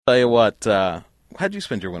Tell you what, how'd you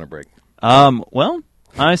spend your winter break? Well,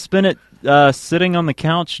 I spent it sitting on the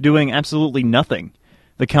couch doing absolutely nothing.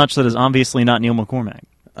 The couch that is obviously not Neil McCormack.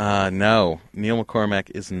 No, Neil McCormack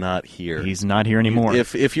is not here. He's not here anymore.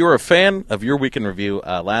 If you were a fan of your Week in Review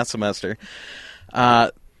last semester,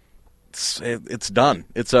 it's done.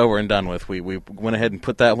 It's over and done with. We went ahead and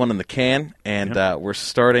put that one in the can, and we're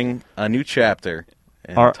starting a new chapter.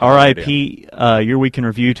 R.I.P. Your Week in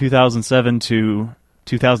Review 2007 to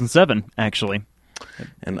 2007, actually.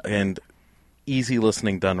 And easy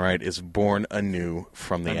listening done right is born anew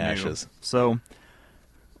from the ashes. So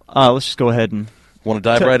let's just go ahead and want to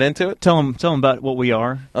dive right into it. Tell them about what we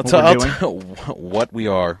are. I'll tell what we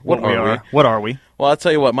are. What are we? Well, I'll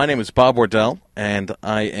tell you what. My name is Bob Wardell, and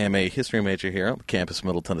I am a history major here on campus,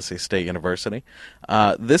 Middle Tennessee State University.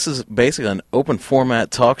 This is basically an open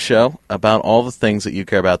format talk show about all the things that you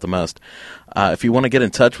care about the most. If you want to get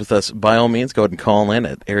in touch with us, by all means, go ahead and call in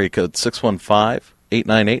at area code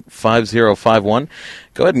 615-898-5051.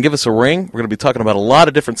 Go ahead and give us a ring. We're going to be talking about a lot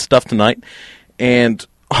of different stuff tonight. And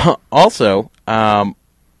also,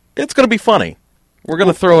 it's going to be funny. We're going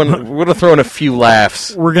to throw in a few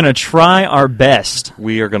laughs. We're going to try our best.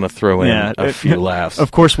 We are going to throw in a few laughs.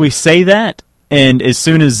 Of course, we say that, and as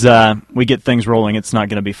soon as we get things rolling, it's not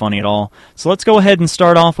going to be funny at all. So let's go ahead and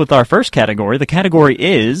start off with our first category. The category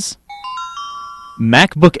is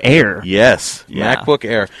MacBook Air. Yes, yeah. MacBook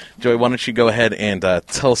Air. Joey, why don't you go ahead and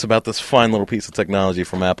tell us about this fine little piece of technology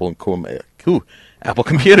from Apple and Apple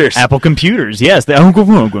Computers. Apple Computers, yes. Well,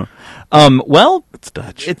 it's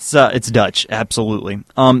Dutch. It's Dutch, absolutely.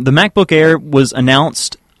 The MacBook Air was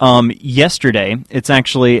announced yesterday. It's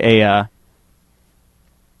actually a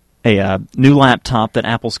new laptop that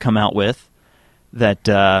Apple's come out with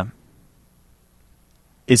that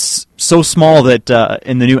is so small that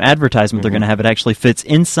in the new advertisement they're going to have, it actually fits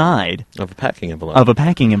inside of a packing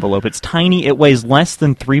envelope. It's tiny. It weighs less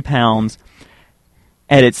than 3 pounds.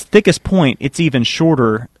 At its thickest point, it's even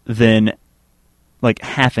shorter than like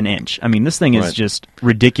half an inch. I mean, this thing is just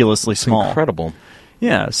ridiculously small. Incredible.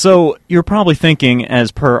 Yeah, so you're probably thinking,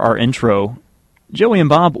 as per our intro, Joey and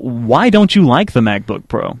Bob, why don't you like the MacBook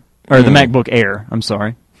Pro? Or the MacBook Air, I'm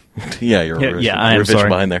sorry. Yeah, I am sorry.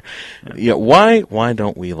 Behind there. Yeah, why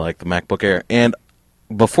don't we like the MacBook Air? And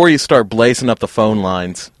before you start blazing up the phone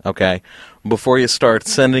lines, okay, before you start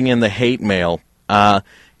sending in the hate mail,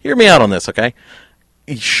 hear me out on this, okay?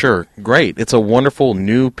 Sure, great. It's a wonderful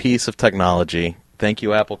new piece of technology. Thank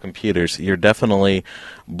you, Apple Computers. You're definitely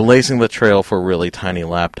blazing the trail for really tiny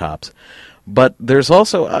laptops. But there's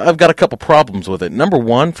also, I've got a couple problems with it. Number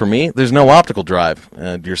one, for me, there's no optical drive.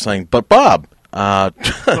 You're saying, but Bob,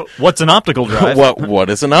 what's an optical drive? What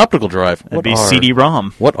is an optical drive? It'd be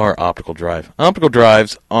CD-ROM. What are optical drive? Optical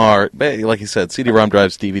drives are, like you said, CD-ROM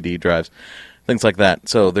drives, DVD drives, things like that.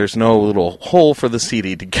 So there's no little hole for the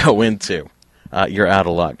CD to go into. You're out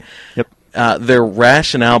of luck. Yep. Their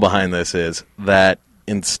rationale behind this is that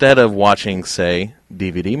instead of watching, say,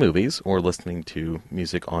 DVD movies or listening to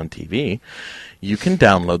music on TV, you can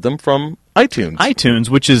download them from iTunes. iTunes,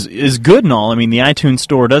 which is good and all. I mean, the iTunes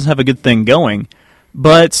store does have a good thing going.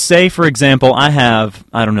 But say, for example, I have,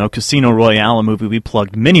 Casino Royale, a movie we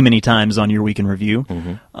plugged many, many times on Your Week in Review.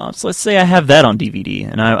 Mm-hmm. So let's say I have that on DVD,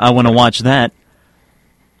 and I want to watch that.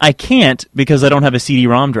 I can't because I don't have a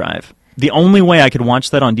CD-ROM drive. The only way I could watch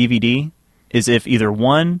that on DVD is if either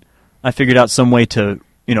one, I figured out some way to,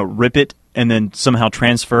 rip it and then somehow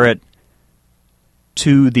transfer it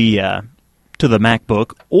to the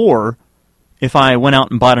MacBook, or if I went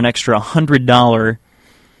out and bought an extra $100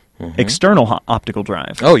 external optical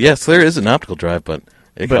drive. Oh yes, there is an optical drive, but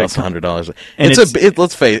it costs $100.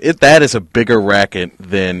 Let's face it, that is a bigger racket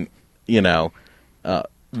than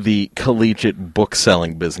the collegiate book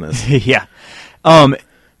selling business. Yeah.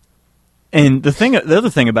 And the other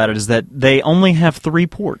thing about it is that they only have 3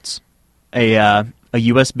 ports: a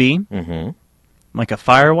USB, like a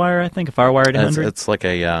FireWire, I think, a FireWire 800. It's like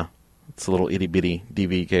it's a little itty bitty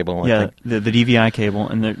DV cable. Yeah, I think. The DVI cable,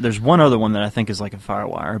 and there's one other one that I think is like a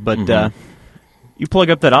FireWire. But you plug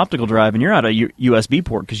up that optical drive, and you're out a USB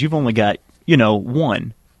port because you've only got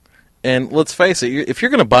one. And let's face it, if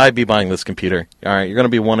you're going to be buying this computer, all right, you're going to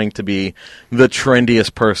be wanting to be the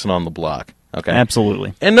trendiest person on the block. Okay.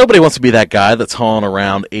 Absolutely. And nobody wants to be that guy that's hauling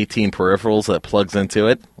around 18 peripherals that plugs into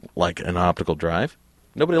it like an optical drive.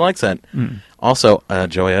 Nobody likes that. Also,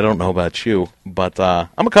 Joey, I don't know about you, but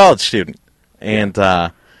I'm a college student, and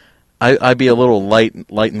I'd be a little light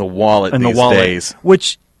in the wallet these days.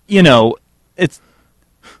 Which, it's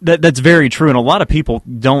that's very true, and a lot of people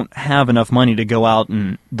don't have enough money to go out,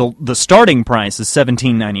 and the starting price is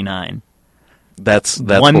 $17.99. That's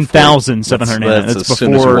 1,700. That's as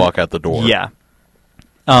soon as you walk out the door. Yeah.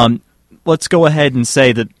 Let's go ahead and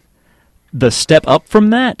say that the step up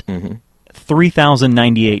from that,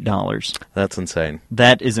 $3,098. That's insane.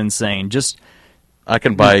 That is insane. Just I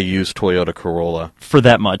can buy a used Toyota Corolla for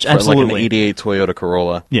that much. Absolutely, like an '88 Toyota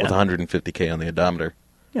Corolla with 150K on the odometer.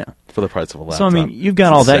 Yeah, for the price of a laptop. So I mean, you've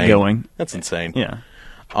got all that going. That's insane. Yeah.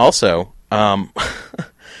 Also,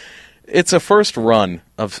 it's a first run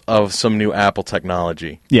of some new Apple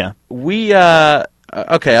technology. Yeah. We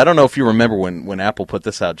okay, I don't know if you remember when Apple put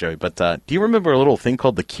this out, Joey, but do you remember a little thing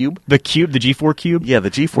called the Cube? The Cube, the G4 Cube? Yeah, the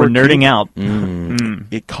G4 We're nerding Cube. out.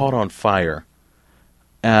 It caught on fire.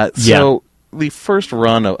 So the first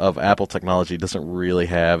run of Apple technology doesn't really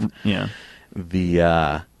have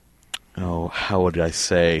the, how would I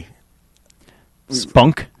say?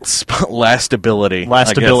 Spunk? Lastability.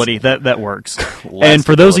 Lastability, that works. And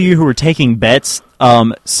for those of you who are taking bets,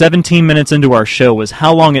 17 minutes into our show was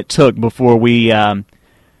how long it took before we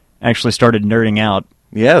actually started nerding out.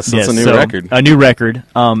 Yes, that's a new record. A new record.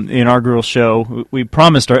 The inaugural show. We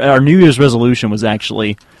promised our New Year's resolution was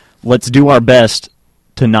actually, let's do our best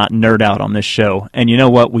to not nerd out on this show. And you know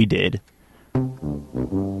what? We did.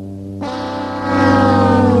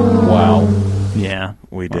 Wow. Yeah.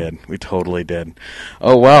 We did. We totally did.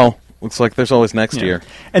 Oh, well, looks like there's always next year.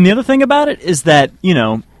 And the other thing about it is that,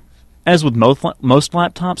 as with most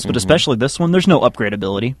laptops, but especially this one, there's no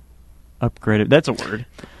upgradability. That's a word.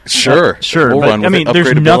 Sure. Sure. We'll but,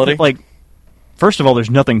 there's nothing, first of all, there's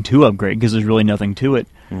nothing to upgrade because there's really nothing to it.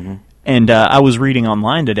 Mm-hmm. And I was reading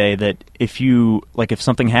online today that if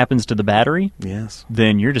something happens to the battery,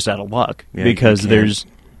 then you're just out of luck because there's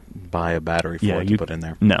buy a battery for it to put in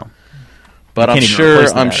there. No. But I'm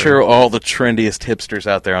sure all the trendiest hipsters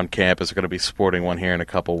out there on campus are going to be sporting one here in a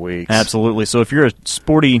couple weeks. Absolutely. So if you're a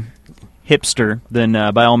sporty hipster, then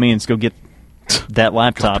by all means go get that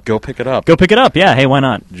laptop. Go pick it up. Go pick it up. Yeah. Hey, why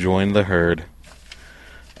not? Join the herd.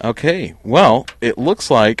 Okay. Well, it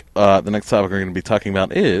looks like the next topic we're going to be talking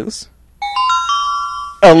about is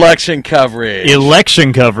election coverage.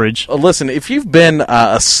 Election coverage. Listen, if you've been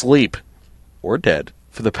asleep or dead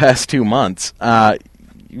for the past 2 months,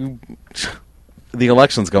 the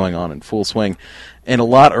election's going on in full swing, and a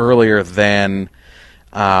lot earlier than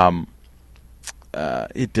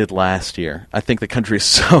it did last year. I think the country is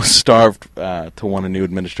so starved to want a new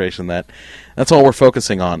administration that's all we're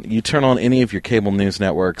focusing on. You turn on any of your cable news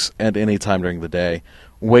networks at any time during the day,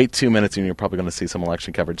 wait 2 minutes, and you're probably going to see some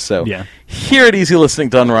election coverage. So here at Easy Listening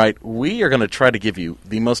Done Right, we are going to try to give you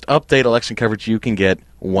the most up-to-date election coverage you can get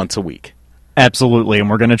once a week. Absolutely, and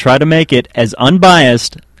we're going to try to make it as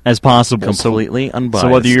unbiased as possible. Completely unbiased.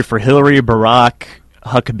 So whether you're for Hillary, Barack,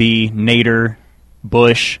 Huckabee, Nader,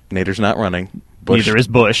 Bush. Nader's not running. Neither is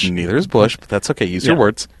Bush. Neither is Bush, but that's okay. Use your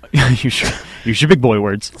words. Use your big boy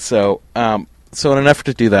words. So in an effort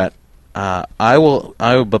to do that, I'm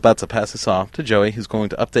about to pass this off to Joey, who's going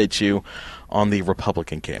to update you on the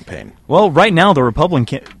Republican campaign. Well, right now the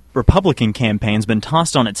Republican campaign's been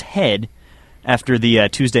tossed on its head after the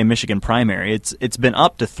Tuesday Michigan primary. It's been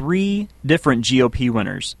up to 3 different GOP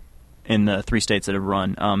winners in the 3 states that have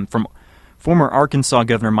run. From former Arkansas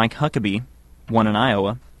Governor Mike Huckabee won in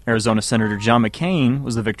Iowa, Arizona Senator John McCain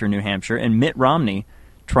was the victor in New Hampshire, and Mitt Romney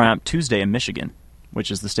triumphed Tuesday in Michigan, which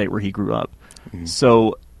is the state where he grew up. Mm-hmm.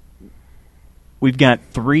 So we've got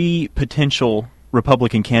 3 potential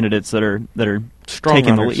Republican candidates that are strong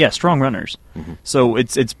taking runners. strong runners. Mm-hmm. So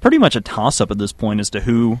it's pretty much a toss-up at this point as to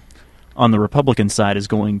who on the Republican side is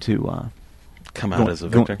going to come out as a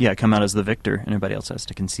victor. Come out as the victor, and everybody else has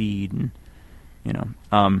to concede. And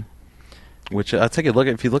which I take a look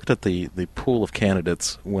at. If you looked at the pool of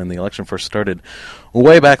candidates when the election first started,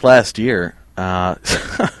 way back last year, for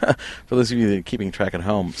those of you that are keeping track at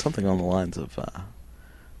home, something on the lines of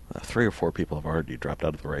 3 or 4 people have already dropped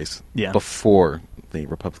out of the race before the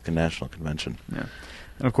Republican National Convention. Yeah,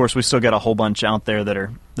 and of course we still got a whole bunch out there that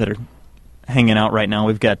are hanging out right now.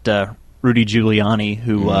 We've got Rudy Giuliani,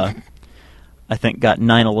 who I think got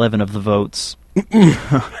 9/11 of the votes.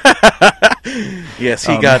 Yes,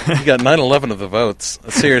 he got 9/11 of the votes.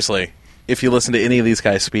 Seriously, if you listen to any of these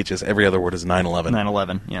guys' speeches, every other word is 9/11.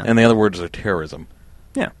 9/11, yeah. And the other words are terrorism.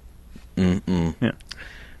 Yeah. Mm-mm. Yeah.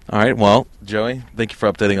 All right, well, Joey, thank you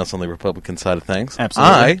for updating us on the Republican side of things.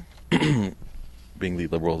 Absolutely. I, being the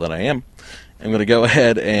liberal that I am going to go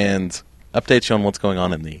ahead and update you on what's going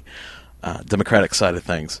on in the Democratic side of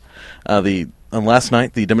things. Last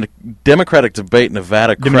night, the Democratic debate in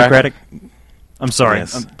Nevada. Democratic. I'm sorry.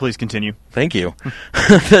 Yes. Please continue. Thank you.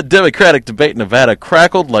 The Democratic debate in Nevada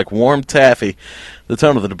crackled like warm taffy. The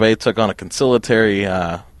tone of the debate took on a conciliatory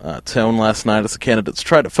tone last night as the candidates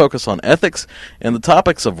tried to focus on ethics and the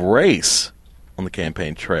topics of race on the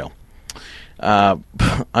campaign trail.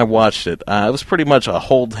 I watched it. It was pretty much a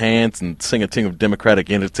hold hands and sing a tune of Democratic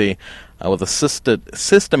unity with a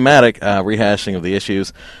systematic rehashing of the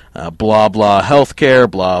issues. Blah, blah, healthcare,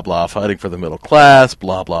 blah, blah, fighting for the middle class,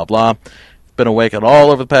 blah, blah, blah. Been awake at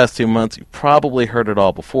all over the past 2 months. You've probably heard it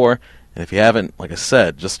all before. And if you haven't, like I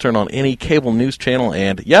said, just turn on any cable news channel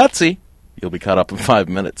and Yahtzee, you'll be caught up in 5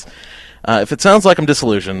 minutes. If it sounds like I'm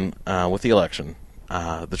disillusioned with the election,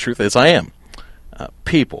 the truth is I am.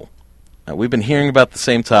 People. We've been hearing about the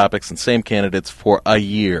same topics and same candidates for a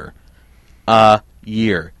year. And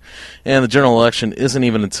the general election isn't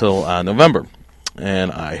even until November.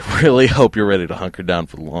 And I really hope you're ready to hunker down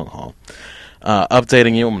for the long haul.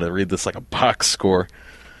 Updating you, I'm going to read this like a box score.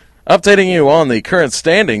 Updating you on the current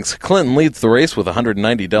standings, Clinton leads the race with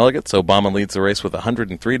 190 delegates, Obama leads the race with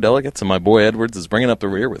 103 delegates, and my boy Edwards is bringing up the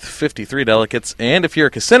rear with 53 delegates. And if you're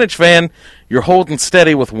a Kucinich fan, you're holding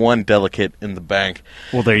steady with 1 delegate in the bank.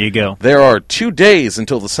 Well, there you go. There are 2 days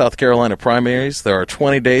until the South Carolina primaries, there are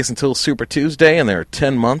 20 days until Super Tuesday, and there are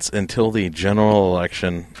 10 months until the general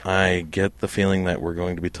election. I get the feeling that we're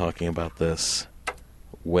going to be talking about this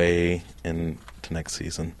way into next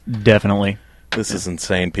season. Definitely. This is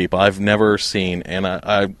insane, people. I've never seen, and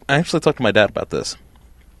I actually talked to my dad about this.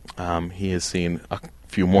 He has seen a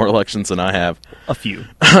few more elections than I have. A few.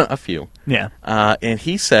 A few. Yeah. And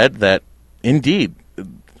he said that, indeed,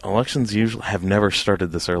 elections usually have never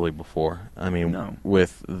started this early before. I mean, No.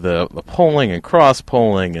 with the polling and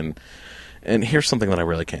cross-polling, and here's something that I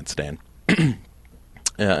really can't stand.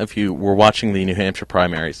 If you were watching the New Hampshire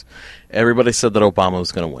primaries, everybody said that Obama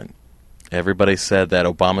was going to win. Everybody said that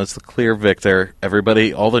Obama's the clear victor.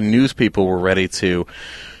 Everybody, all the news people were ready to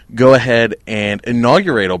go ahead and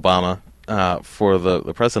inaugurate Obama for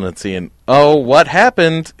the presidency. And, what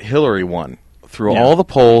happened? Hillary won through all the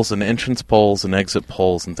polls and entrance polls and exit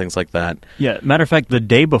polls and things like that. Yeah, matter of fact, the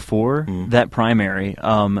day before that primary,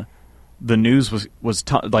 the news was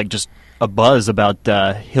just a buzz about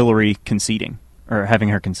Hillary conceding or having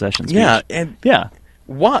her concession speech. Yeah, and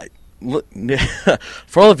why?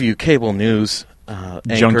 For all of you cable news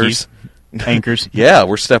anchors, anchors, yeah,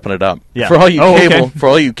 we're stepping it up. Yeah. For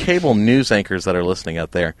all you cable news anchors that are listening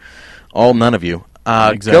out there, none of you,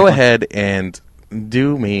 exactly. Go ahead and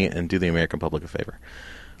do me and do the American public a favor.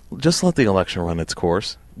 Just let the election run its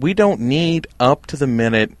course. We don't need up to the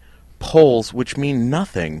minute polls, which mean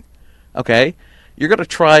nothing. Okay, you're going to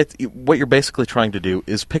try. What you're basically trying to do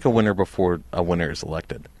is pick a winner before a winner is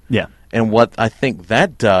elected. Yeah. And what I think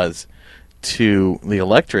that does to the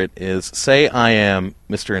electorate is, say I am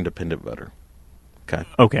Mr. Independent Voter.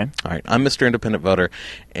 Okay. All right. I'm Mr. Independent Voter,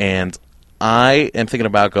 and I am thinking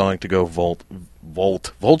about going to go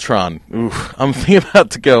Voltron. Oof. I'm thinking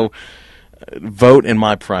about to go vote in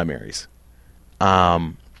my primaries.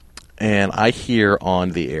 And I hear on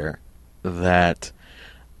the air that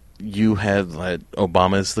you have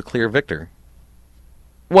Obama is the clear victor.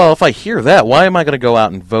 Well, if I hear that, why am I going to go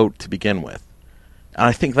out and vote to begin with? And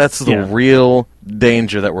I think that's the real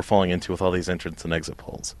danger that we're falling into with all these entrance and exit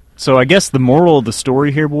polls. So I guess the moral of the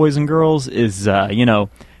story here, boys and girls, is,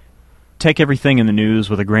 take everything in the news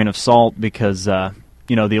with a grain of salt because, the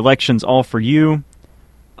election's all for you.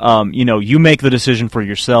 You make the decision for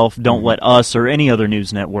yourself. Don't let us or any other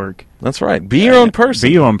news network. That's right. Be your own person.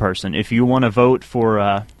 Be your own person. If you want to vote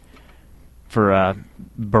for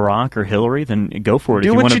Barack or Hillary, then go for it.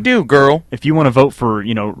 Do what you do, girl. If you want to vote for,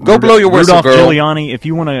 go blow your whistle, Rudolph girl. Giuliani, if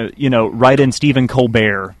you want to, write in Stephen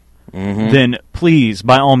Colbert, then please,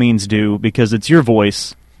 by all means, do, because it's your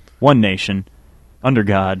voice, one nation, under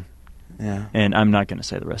God. Yeah. And I'm not going to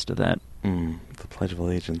say the rest of that. The Pledge of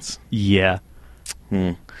Allegiance. Yeah.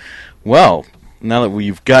 Well, now that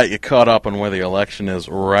we've got you caught up on where the election is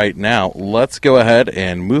right now, let's go ahead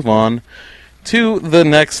and move on to the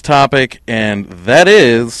next topic, and that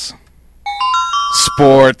is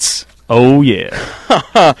sports. Oh,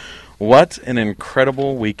 yeah. What an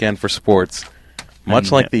incredible weekend for sports.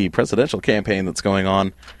 Much like the presidential campaign that's going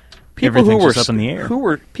on. Everything's just up in the air.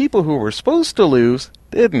 People who were supposed to lose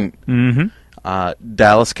didn't.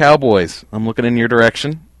 Dallas Cowboys. I'm looking in your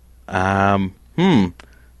direction. What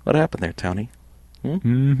happened there, Tony?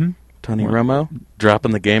 Tony Romo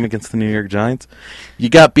dropping the game against the New York Giants. You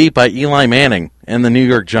got beat by Eli Manning and the New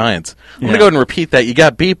York Giants. I'm going to go ahead and repeat that. You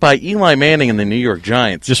got beat by Eli Manning and the New York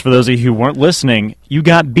Giants. Just for those of you who weren't listening, you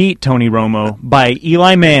got beat, Tony Romo, by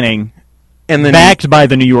Eli Manning, and then backed by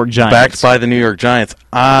the New York Giants. Backed by the New York Giants.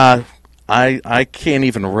 I I can't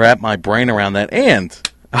even wrap my brain around that. And,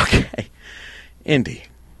 okay,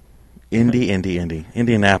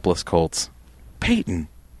 Indianapolis Colts. Peyton,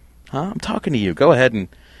 I'm talking to you. Go ahead and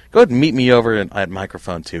meet me over at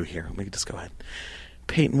microphone 2 here. Let me just go ahead.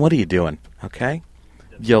 Peyton, what are you doing? Okay?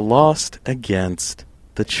 You lost against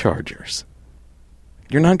the Chargers.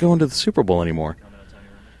 You're not going to the Super Bowl anymore.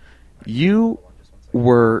 You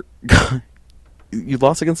lost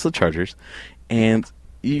against the Chargers, and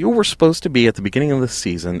you were supposed to be, at the beginning of the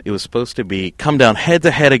season, it was supposed to be come down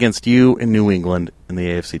head-to-head against you in New England in the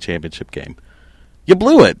AFC Championship game. You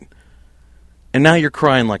blew it. And now you're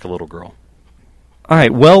crying like a little girl. All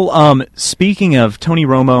right, well, speaking of Tony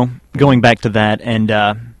Romo, going back to that, and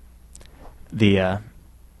the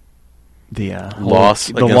loss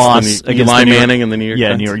against Eli Manning and the New York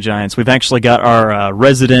Giants. New York Giants. We've actually got our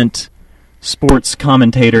resident sports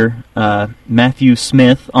commentator, Matthew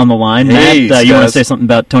Smith, on the line. Hey, Matt, you want to say something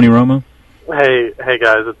about Tony Romo? Hey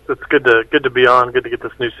guys! It's good to be on. Good to get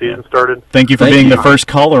this new season started. Thank you for being the first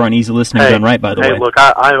caller on Easy Listening Done Right. By the way. Hey, look,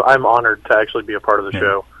 I'm honored to actually be a part of the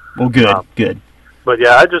show. Well, good. But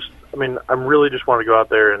yeah, I really just want to go out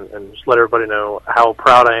there and just let everybody know how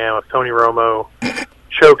proud I am of Tony Romo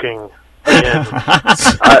choking again.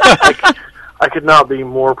 I could not be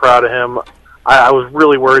more proud of him. I was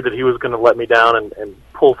really worried that he was going to let me down and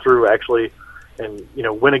pull through actually, and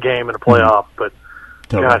win a game in a playoff. But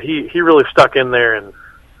God, he really stuck in there and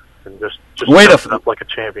just up like a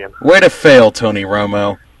champion. Way to fail, Tony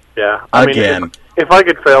Romo. Yeah, again. Mean, if I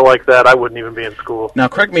could fail like that, I wouldn't even be in school. Now,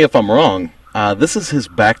 correct me if I'm wrong. This is his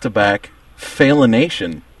back-to-back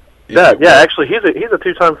failination. Yeah. Actually, he's a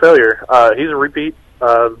 2-time failure. He's a repeat.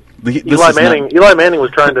 Eli Manning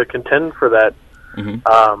was trying to contend for that,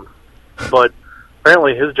 but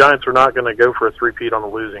apparently his Giants are not going to go for a 3-peat on the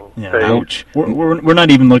losing phase. Ouch. We're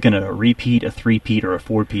not even looking at a repeat, a 3-peat, or a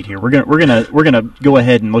 4-peat here. We're gonna go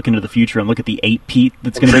ahead and look into the future and look at the 8-peat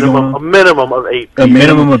that's going to be going on. A minimum of 8. A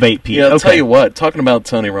minimum of 8-peat. Yeah, I'll tell you what. Talking about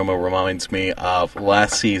Tony Romo reminds me of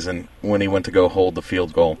last season when he went to go hold the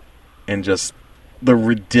field goal, and just the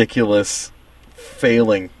ridiculous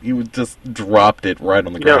failing. He just dropped it right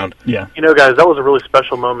on the ground. Yeah. Guys, that was a really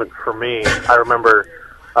special moment for me. I remember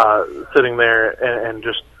sitting there and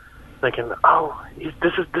just thinking,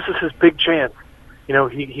 this is his big chance.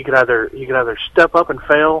 He could either step up and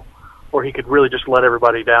fail, or he could really just let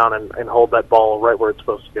everybody down and hold that ball right where it's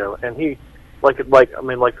supposed to go. And he, like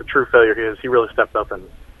the true failure he is, he really stepped up and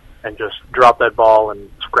just dropped that ball and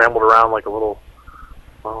scrambled around like a little.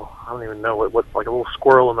 Well, I don't even know what like a little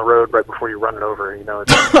squirrel in the road right before you run it over.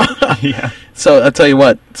 Yeah. So I'll tell you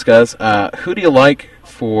what, guys. Who do you like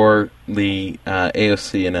for the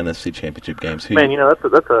AFC and NFC championship games? Man, that's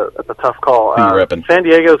a tough call. Who you repping? San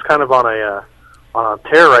Diego's kind of on a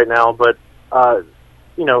tear right now, but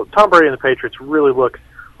Tom Brady and the Patriots really look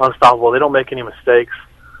unstoppable. They don't make any mistakes.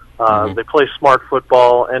 They play smart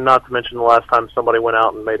football, and not to mention the last time somebody went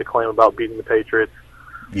out and made a claim about beating the Patriots.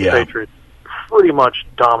 Yeah. The Patriots pretty much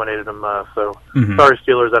dominated them. Sorry,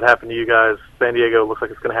 Steelers, that happened to you guys. San Diego looks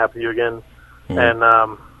like it's going to happen to you again.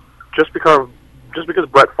 And just because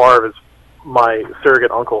Brett Favre is my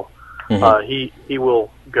surrogate uncle, he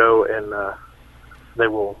will go and they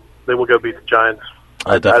will go beat the Giants.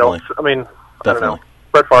 Definitely. I don't know.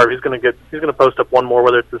 Brett Favre, he's going to post up one more,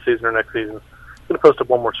 whether it's this season or next season. He's going to post up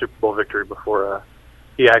one more Super Bowl victory before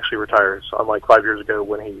he actually retires. Unlike 5 years ago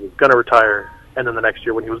when he was going to retire, and then the next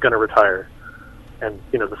year when he was going to retire, and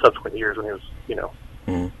the subsequent years when he was going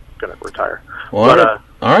to retire. Well, but,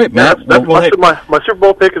 all right, Matt. My Super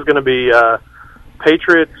Bowl pick is going to be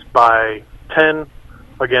Patriots by 10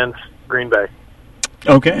 against Green Bay.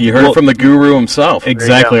 Okay. You heard it from the guru himself.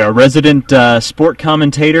 Exactly. Our resident sport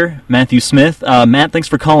commentator, Matthew Smith. Matt, thanks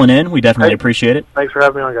for calling in. We definitely appreciate it. Thanks for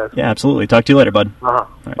having me on, guys. Yeah, absolutely. Talk to you later, bud.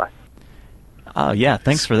 Right. Bye. Yeah,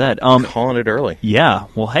 thanks for that. Calling it early. Yeah.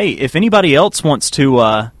 Well, hey, if anybody else wants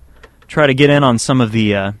to try to get in on some of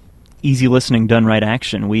the easy listening done right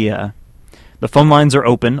action, the phone lines are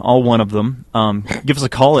open, all one of them. Give us a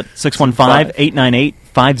call at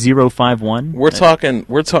 615-898-5051. We're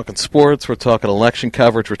talking sports, we're talking election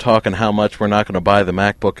coverage, we're talking how much we're not going to buy the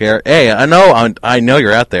MacBook Air. Hey, I know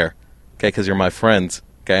you're out there, okay, because you're my friends.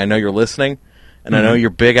 Okay, I know you're listening, and I know you're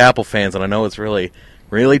big Apple fans, and I know it's really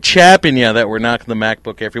chapping you that we're knocking the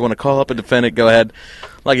MacBook Air. If you want to call up and defend it, go ahead.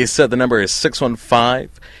 Like you said, the number is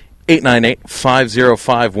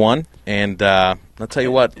 615-898-5051, and I'll tell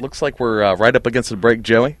you what, looks like we're right up against the break,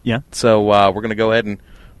 Joey. Yeah. So we're going to go ahead and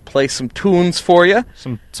play some tunes for you.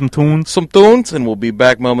 Some tunes. Some tunes, and we'll be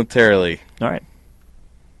back momentarily. All right.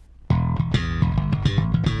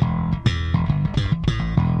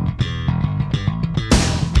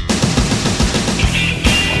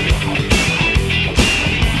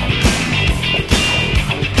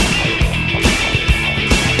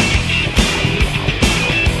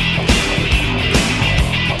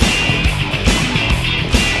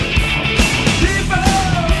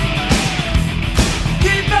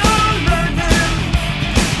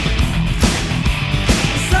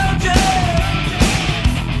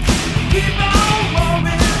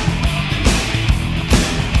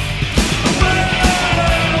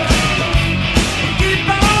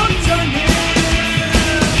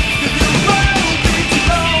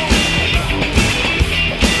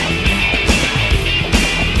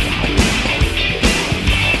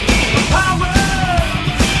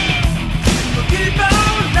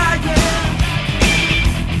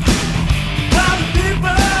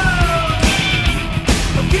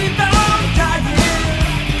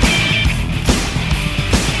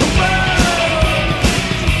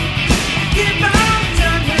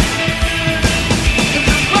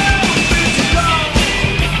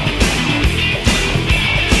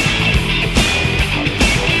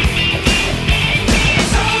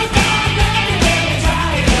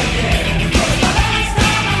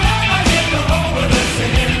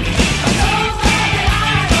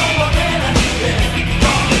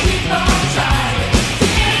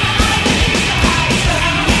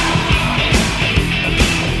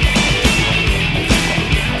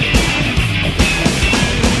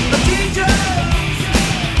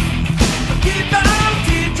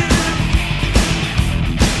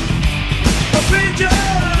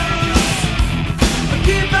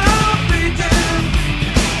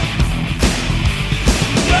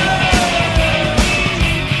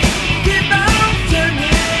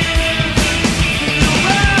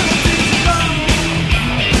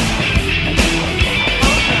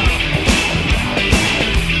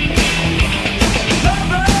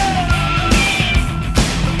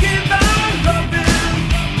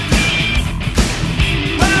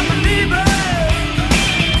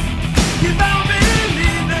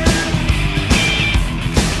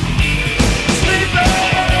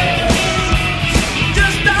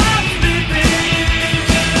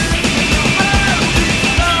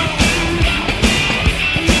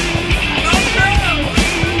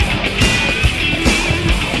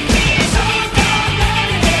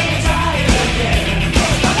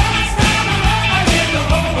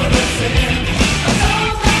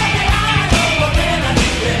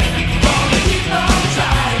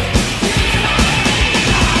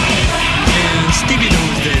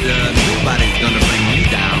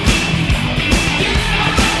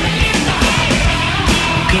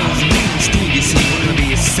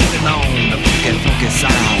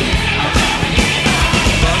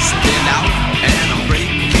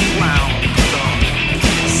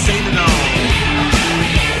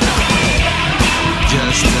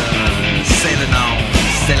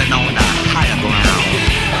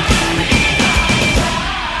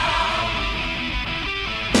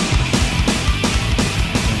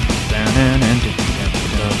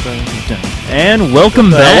 And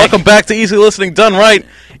welcome back. Welcome back to Easy Listening Done Right.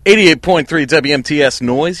 88.3 WMTS,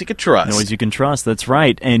 noise you can trust. Noise you can trust, that's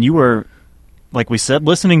right. And you were, like we said,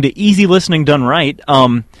 listening to Easy Listening Done Right.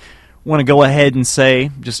 Want to go ahead and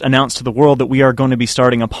say, just announce to the world that we are going to be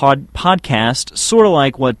starting a podcast, sort of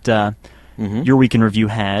like what Your Week in Review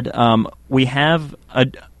had. We have a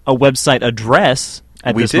website address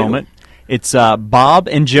at this moment. It's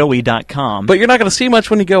bobandjoey.com. But you're not going to see much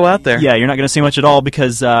when you go out there. Yeah, you're not going to see much at all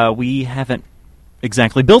because we haven't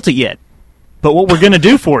exactly built it yet. But what we're going to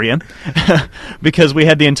do for you, because we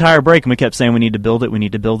had the entire break and we kept saying we need to build it,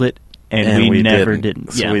 and we never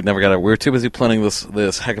didn't. So we never got it. We were too busy planning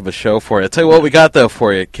this heck of a show for you. I'll tell you what we got, though,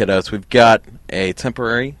 for you, kiddos. We've got a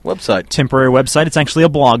temporary website. It's actually a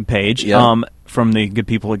blog page from the good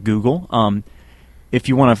people at Google. If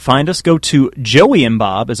you want to find us, go to Joey and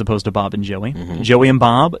Bob, as opposed to Bob and Joey,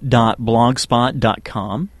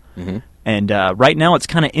 joeyandbob.blogspot.com. And right now it's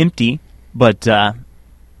kind of empty, but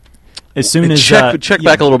as soon as... Check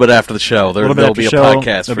back a little bit after the show. There'll be a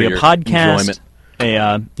podcast for your enjoyment.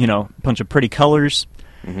 A bunch of pretty colors,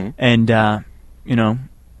 and a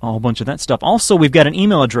whole bunch of that stuff. Also, we've got an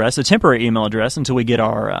email address, a temporary email address, until we get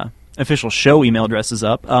our official show email addresses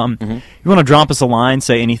up. You want to drop us a line,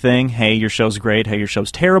 say anything. Hey, your show's great. Hey, your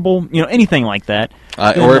show's terrible. Anything like that.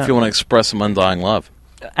 Or if you want to express some undying love.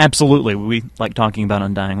 Absolutely, we like talking about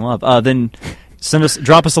undying love. Then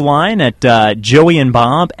drop us a line at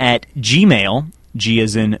joeyandbob@gmail, G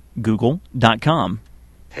as in Google.com.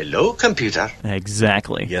 Hello, computer.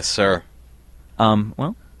 Exactly. Yes, sir.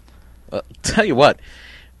 Tell you what.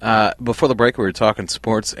 Before the break, we were talking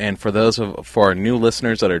sports, and for our new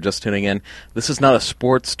listeners that are just tuning in, this is not a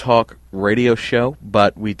sports talk radio show,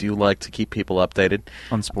 but we do like to keep people updated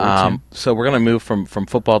on sports. So we're going to move from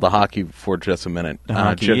football to hockey for just a minute.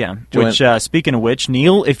 Hockey. Which, speaking of which,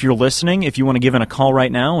 Neil, if you're listening, if you want to give in a call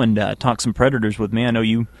right now and talk some Predators with me, I know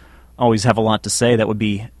you always have a lot to say. That would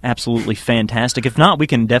be absolutely fantastic. If not, we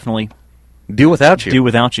can definitely do without you.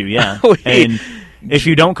 Yeah. And if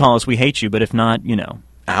you don't call us, we hate you. But if not,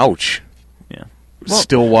 ouch. Yeah. Well,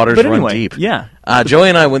 still waters run deep. Yeah. Joey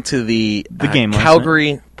and I went to the game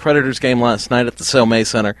Calgary Predators game last night at the Sale May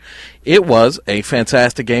Center. It was a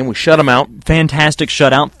fantastic game. We shut them out. Fantastic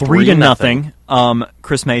shutout, 3-0.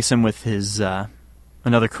 Chris Mason with his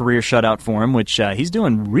another career shutout for him, which he's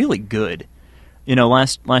doing really good.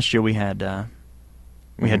 Last year we had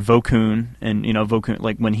Vokun, and Vokun,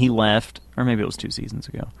 like when he left, or maybe it was 2 seasons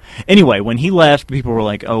ago. Anyway, when he left, people were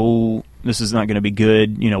like, "Oh, this is not going to be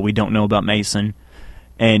good." We don't know about Mason,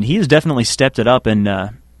 and he has definitely stepped it up and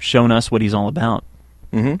shown us what he's all about.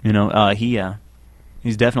 He's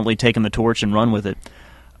definitely taken the torch and run with it.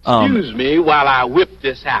 Excuse me while I whip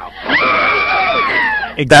this out.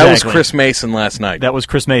 Exactly. That was Chris Mason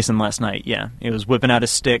last night. Yeah. He was whipping out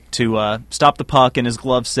his stick to stop the puck, and his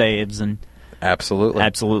glove saves. And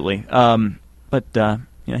Absolutely. But him,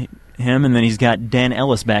 and then he's got Dan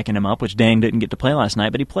Ellis backing him up, which Dan didn't get to play last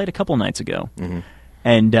night, but he played a couple nights ago.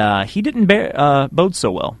 And he didn't bode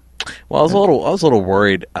so well. Well, I was a little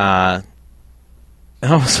worried. I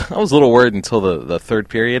was a little worried until the third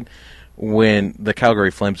period when the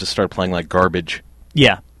Calgary Flames just started playing like garbage.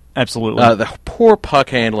 Yeah. Absolutely. The poor puck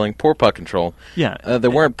handling, poor puck control. Yeah. They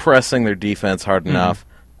weren't pressing their defense hard enough.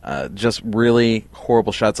 Just really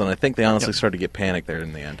horrible shots, and I think they honestly started to get panicked there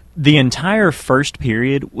in the end. The entire first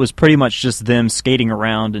period was pretty much just them skating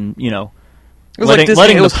around and, it was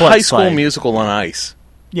letting it was High School Musical on ice.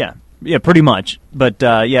 Yeah, pretty much. But,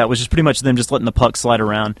 it was just pretty much them just letting the puck slide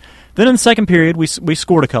around. Then in the second period, we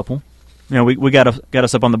scored a couple. We got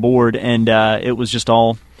us up on the board, and it was just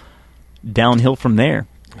all downhill from there.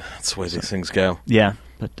 That's the way these things go. Yeah,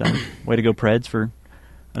 but way to go, Preds, for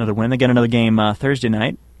another win. They get another game Thursday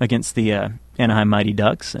night against the Anaheim Mighty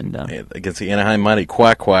Ducks. And against the Anaheim Mighty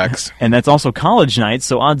Quacks. And that's also college night,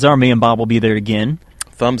 so odds are me and Bob will be there again.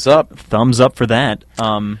 Thumbs up. Thumbs up for that.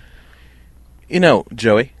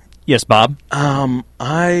 Joey. Yes, Bob?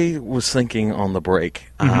 I was thinking on the break,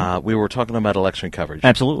 we were talking about election coverage.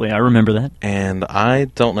 Absolutely, I remember that. And I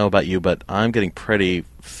don't know about you, but I'm getting pretty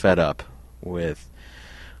fed up with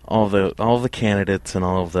all the candidates and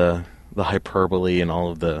all of the hyperbole and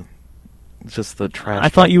all of the trash. I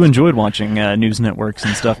thought you enjoyed watching news networks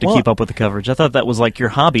and stuff to keep up with the coverage. I thought that was like your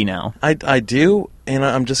hobby now. I do, and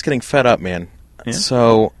I'm just getting fed up, man. Yeah.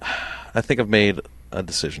 So I think I've made a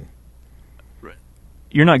decision.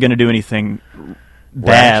 You're not going to do anything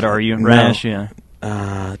bad, are you? No. Rash, yeah.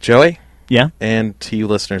 Joey? Yeah? And to you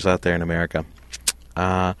listeners out there in America,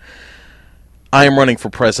 I am running for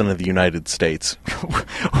president of the United States.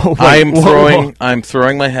 I'm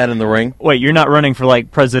throwing my hat in the ring. Wait, you're not running for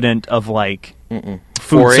president of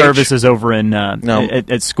Food 4-H? services over in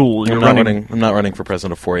at school. I'm not running for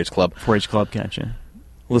president of 4-H Club. 4-H Club, gotcha.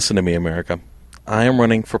 Listen to me, America. I am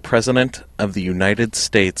running for president of the United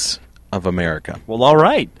States of America. Well, all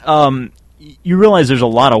right. You realize there's a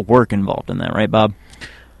lot of work involved in that, right, Bob?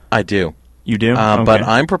 I do. You do? Okay. But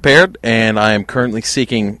I'm prepared, and I am currently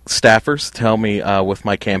seeking staffers to help me with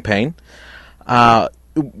my campaign.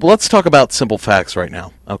 Let's talk about simple facts right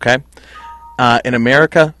now, okay? In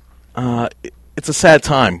America, it's a sad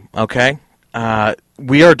time, okay?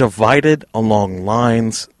 We are divided along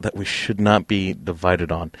lines that we should not be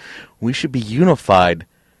divided on. We should be unified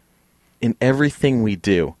in everything we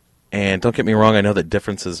do. And don't get me wrong, I know that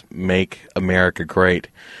differences make America great.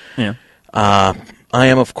 Yeah. I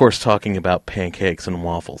am, of course, talking about pancakes and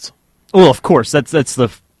waffles. Well, of course, that's the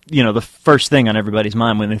the first thing on everybody's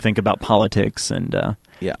mind when they think about politics and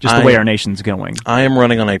just the way our nation's going. I am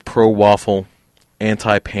running on a pro-waffle,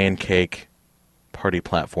 anti-pancake party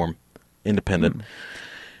platform, independent.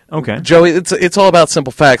 Okay, Joey, it's all about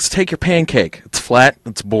simple facts. Take your pancake. It's flat.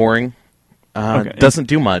 It's boring. Doesn't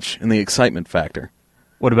do much in the excitement factor.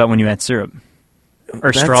 What about when you add syrup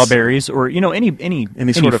or strawberries or any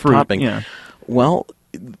sort of fruit, topping? Yeah. Well,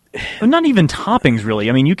 not even toppings really.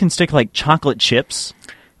 I mean, you can stick like chocolate chips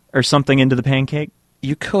or something into the pancake.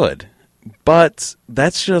 You could, but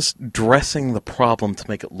that's just dressing the problem to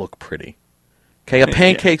make it look pretty. Okay, a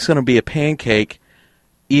pancake's going to be a pancake,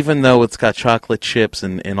 even though it's got chocolate chips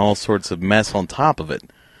and all sorts of mess on top of it.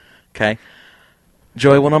 Okay,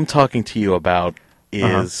 Joey, what I'm talking to you about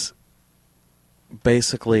is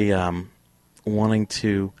basically wanting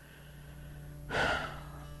to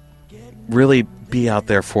really be out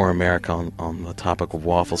there for America on the topic of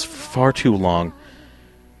waffles. Far too long,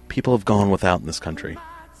 people have gone without in this country.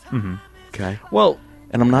 Mm-hmm. Okay? Well,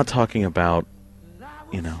 and I'm not talking about,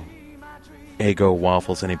 Eggo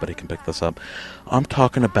waffles. Anybody can pick this up. I'm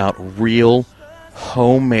talking about real,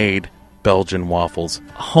 homemade Belgian waffles.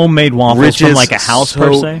 Homemade waffles from like a house,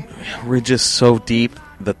 per se? Ridges so deep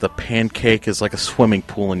that the pancake is like a swimming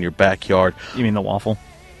pool in your backyard. You mean the waffle?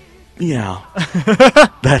 Yeah.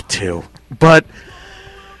 That too. But,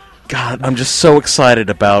 God, I'm just so excited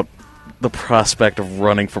about the prospect of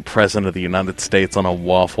running for president of the United States on a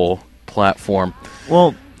waffle platform.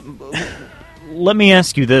 Well, let me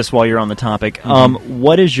ask you this while you're on the topic.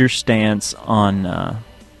 What is your stance on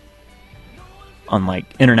like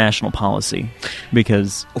international policy?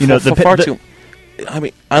 Because I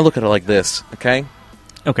look at it like this. Okay.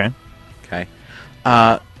 Okay.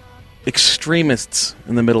 Extremists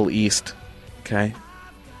in the Middle East, okay,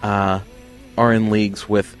 are in leagues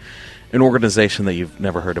with an organization that you've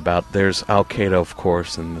never heard about. There's Al Qaeda, of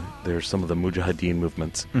course, and there's some of the Mujahideen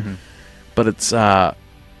movements. Mm-hmm. But it's a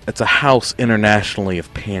house internationally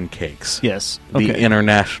of pancakes. Yes. Okay. The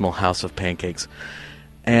International House of Pancakes.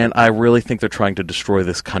 And I really think they're trying to destroy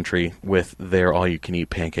this country with their all-you-can-eat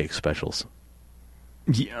pancake specials.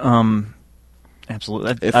 Yeah,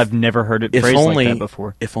 absolutely. I've never heard it phrased like that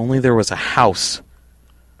before. If only there was a house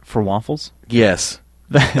for waffles. Yes,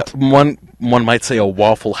 one might say a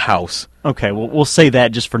waffle house. Okay, well, we'll say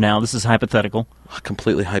that just for now. This is hypothetical.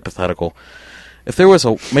 Completely hypothetical. If there was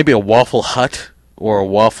maybe a waffle hut or a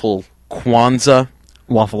waffle Kwanzaa,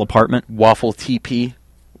 waffle apartment, waffle teepee,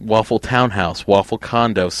 waffle townhouse, waffle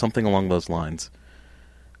condo, something along those lines.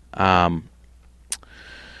 But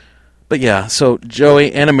yeah, so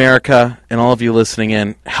Joey and America and all of you listening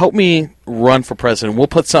in, help me run for president. We'll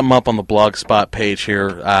put something up on the Blogspot page here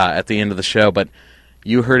at the end of the show, but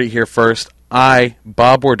you heard it here first. I,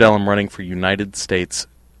 Bob Wardell, am running for United States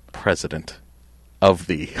President of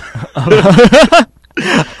the...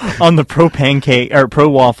 on the pro-pancake, or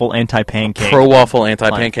pro-waffle, anti-pancake. Pro-waffle,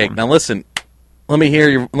 anti-pancake. Platform. Now listen, let me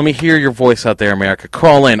hear your voice out there, America.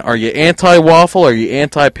 Call in. Are you anti-waffle? Are you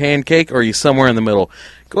anti-pancake? Or are you somewhere in the middle?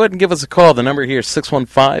 Go ahead and give us a call. The number here is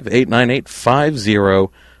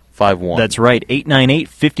 615-898-5051. That's right,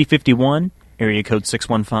 898-5051, area code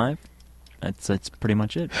 615. That's pretty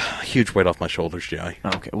much it. Huge weight off my shoulders, Joey.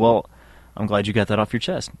 Okay, well, I'm glad you got that off your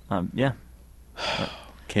chest. Yeah.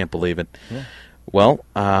 Can't believe it. Yeah. Well,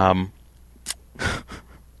 tell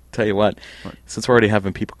you what, since we're already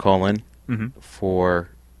having people call in for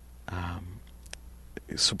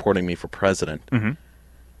supporting me for president,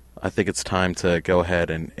 I think it's time to go ahead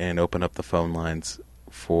and open up the phone lines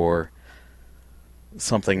for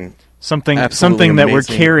something that we're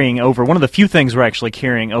carrying over. One of the few things we're actually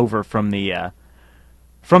carrying over from the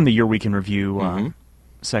Your Week in Review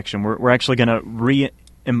section. We're actually going to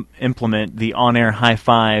re-implement the on-air high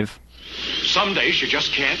five. Some days you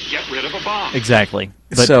just can't get rid of a bomb. Exactly.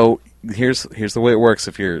 So here's the way it works.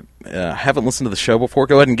 If you haven't listened to the show before,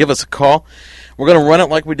 go ahead and give us a call. We're going to run it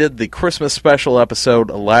like we did the Christmas special episode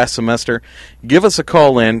last semester. Give us a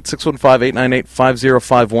call in,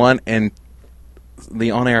 615-898-5051, and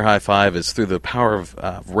the on-air high five is through the power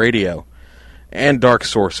of radio and dark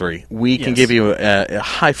sorcery. We can give you a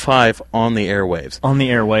high five on the airwaves. On the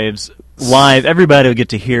airwaves, live. Everybody will get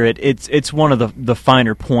to hear it. It's one of the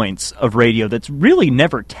finer points of radio that's really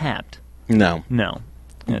never tapped. No.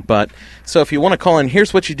 But, so if you want to call in,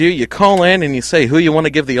 here's what you do. You call in and you say who you want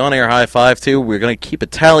to give the on-air high five to. We're going to keep a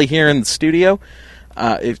tally here in the studio.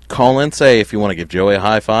 Call in, say if you want to give Joey a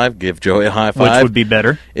high five, give Joey a high five. Which would be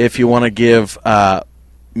better. If you want to give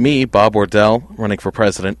me, Bob Wardell, running for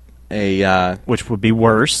president, which would be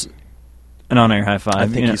worse, an on-air high five. I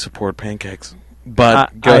think you support pancakes.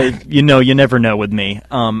 But you never know with me.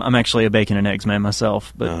 I'm actually a bacon and eggs man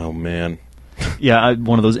myself. But oh, man. Yeah,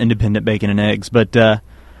 one of those independent bacon and eggs. But,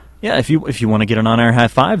 yeah, if you want to get an on-air high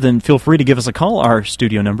five, then feel free to give us a call. Our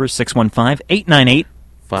studio number is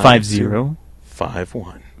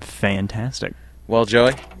 615-898-5051. Fantastic. Well,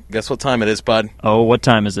 Joey, guess what time it is, bud? Oh, what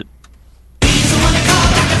time is it?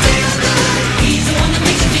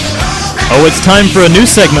 Oh, it's time for a new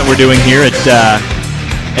segment we're doing here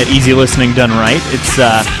at Easy Listening Done Right. It's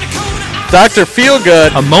Dr.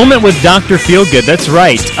 Feelgood. A moment with Dr. Feelgood. That's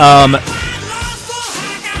right.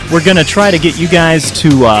 We're going to try to get you guys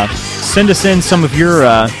to send us in some of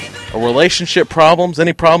your relationship problems,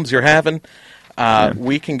 any problems you're having.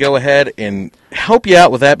 We can go ahead and help you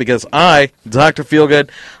out with that because I, Dr. Feelgood,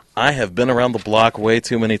 I have been around the block way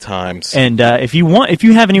too many times. And if you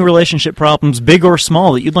have any relationship problems, big or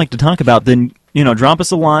small, that you'd like to talk about, then drop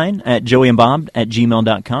us a line at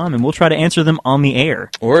joeyandbob@gmail.com, and we'll try to answer them on the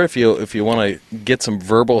air. Or if you want to get some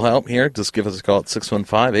verbal help here, just give us a call at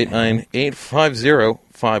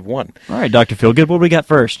 615-898-5051. All right, Dr. Feelgood, what do we got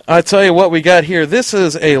first? I tell you what we got here. This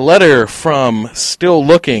is a letter from Still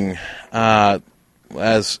Looking.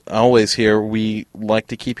 As always here, we like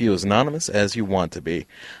to keep you as anonymous as you want to be.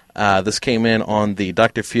 This came in on the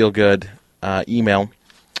Dr. Feelgood email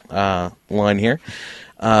line here.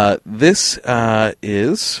 This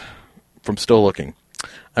is from Still Looking.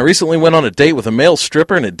 I recently went on a date with a male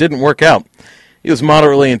stripper and it didn't work out. He was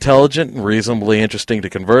moderately intelligent and reasonably interesting to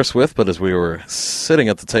converse with, but as we were sitting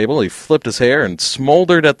at the table, he flipped his hair and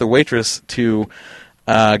smoldered at the waitress to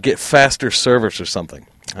get faster service or something,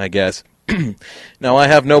 I guess. Now, I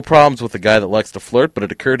have no problems with a guy that likes to flirt, but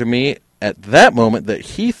it occurred to me at that moment that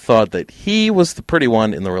he thought that he was the pretty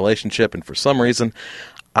one in the relationship, and for some reason,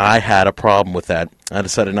 I had a problem with that. I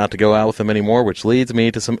decided not to go out with him anymore, which leads me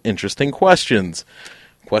to some interesting questions.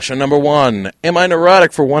 Question number 1, am I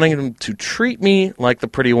neurotic for wanting him to treat me like the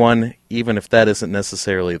pretty one, even if that isn't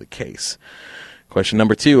necessarily the case? Question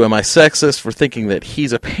number 2, am I sexist for thinking that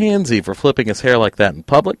he's a pansy for flipping his hair like that in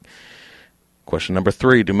public? Question number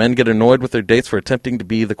 3, do men get annoyed with their dates for attempting to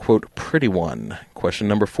be the, quote, pretty one? Question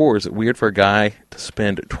number 4, is it weird for a guy to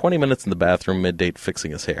spend 20 minutes in the bathroom mid-date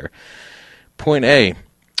fixing his hair? Point A,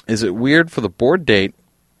 is it weird for the bored date,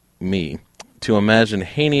 me, to imagine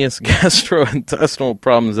heinous gastrointestinal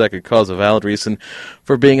problems that could cause a valid reason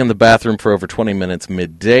for being in the bathroom for over 20 minutes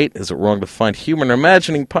mid-date? Is it wrong to find humor in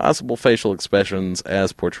imagining possible facial expressions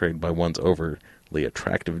as portrayed by one's overly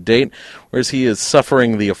attractive date, whereas he is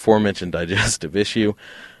suffering the aforementioned digestive issue?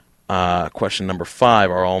 Question number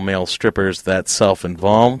 5, are all male strippers that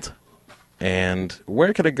self-involved? And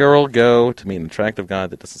where could a girl go to meet an attractive guy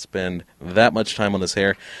that doesn't spend that much time on his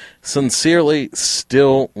hair? Sincerely,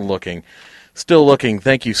 Still Looking. Still Looking,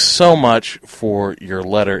 thank you so much for your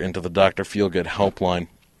letter into the Dr. Feelgood helpline.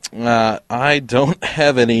 I don't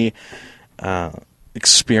have any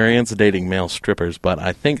experience dating male strippers, but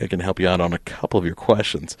I think I can help you out on a couple of your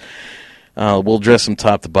questions. We'll address them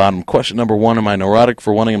top to bottom. Question number 1, am I neurotic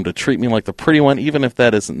for wanting him to treat me like the pretty one, even if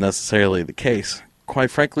that isn't necessarily the case?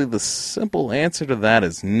 Quite frankly, the simple answer to that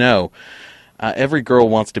is no. Every girl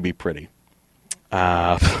wants to be pretty,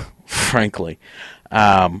 frankly.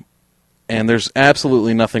 And there's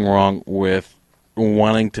absolutely nothing wrong with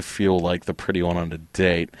wanting to feel like the pretty one on a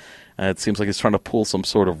date. It seems like he's trying to pull some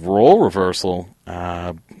sort of role reversal.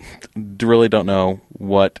 Really don't know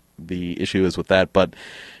what the issue is with that, but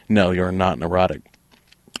no, you're not neurotic.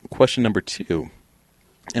 Question number 2.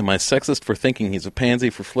 Am I sexist for thinking he's a pansy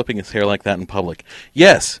for flipping his hair like that in public?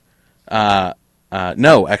 Yes. No,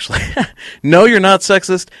 actually. No, you're not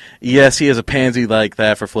sexist. Yes, he is a pansy like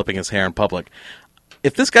that for flipping his hair in public.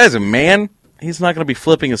 If this guy's a man, he's not going to be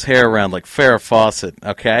flipping his hair around like Farrah Fawcett,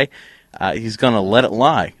 okay? He's going to let it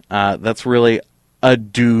lie. That's really a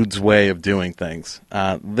dude's way of doing things.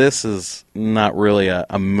 This is not really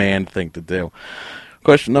a man thing to do.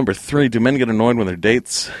 Question number 3, do men get annoyed when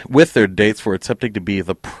with their dates for attempting to be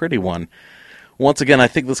the pretty one? Once again, I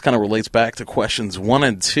think this kind of relates back to questions 1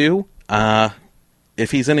 and 2.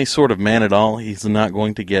 If he's any sort of man at all, he's not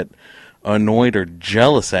going to get annoyed or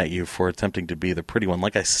jealous at you for attempting to be the pretty one.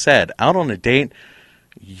 Like I said, out on a date,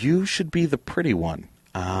 you should be the pretty one.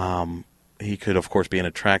 He could, of course, be an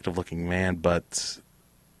attractive-looking man, but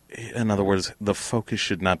in other words, the focus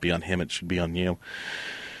should not be on him. It should be on you.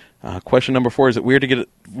 Question number 4, is it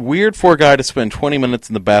weird for a guy to spend 20 minutes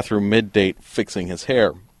in the bathroom mid-date fixing his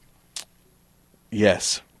hair?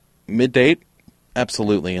 Yes. Mid-date?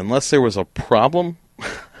 Absolutely. Unless there was a problem,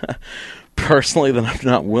 personally, that I'm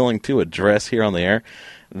not willing to address here on the air,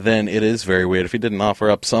 then it is very weird. If he didn't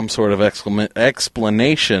offer up some sort of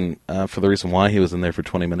explanation for the reason why he was in there for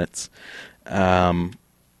 20 minutes,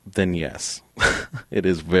 then yes, it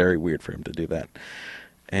is very weird for him to do that.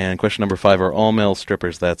 And question number 5, are all male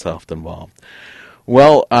strippers that soft involved?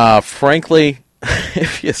 Well, frankly,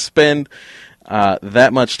 if you spend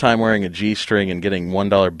that much time wearing a G-string and getting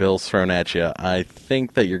 $1 bills thrown at you, I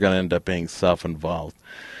think that you're going to end up being self-involved.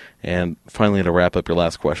 And finally, to wrap up your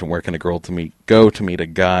last question, where can a girl go to meet a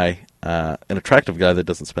guy, an attractive guy that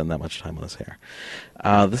doesn't spend that much time on his hair?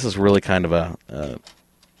 This is really kind of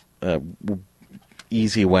a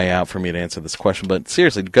easy way out for me to answer this question, but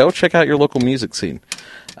seriously, go check out your local music scene.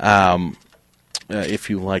 If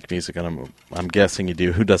you like music, and I'm guessing you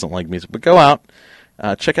do. Who doesn't like music? But go out,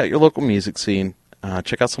 check out your local music scene,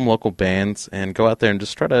 check out some local bands, and go out there and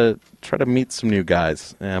just try to meet some new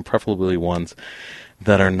guys, preferably ones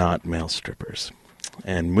that are not male strippers.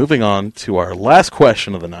 And moving on to our last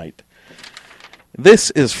question of the night. This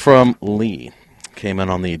is from Lee. Came in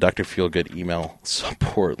on the Dr. Feelgood email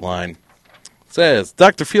support line. It says,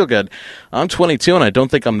 Dr. Feelgood, I'm 22 and I don't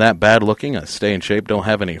think I'm that bad looking. I stay in shape, don't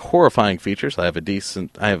have any horrifying features. I have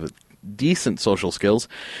decent social skills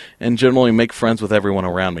and generally make friends with everyone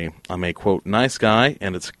around me. I'm a, quote, nice guy,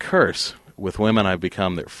 and it's a curse. With women, I've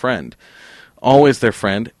become their friend. Always their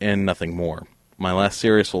friend and nothing more. My last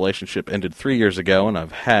serious relationship ended 3 years ago, and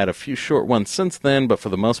I've had a few short ones since then, but for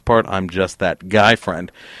the most part, I'm just that guy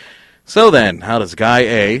friend. So then, how does guy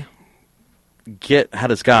A,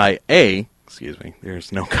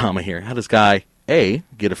 there's no comma here, how does guy A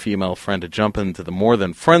get a female friend to jump into the more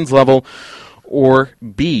than friends level, or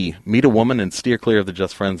B, meet a woman and steer clear of the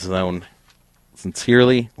just friends zone?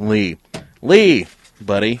 Sincerely, Lee. Lee,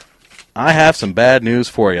 buddy, I have some bad news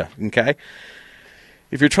for you, okay?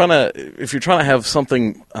 If you're trying to have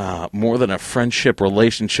something more than a friendship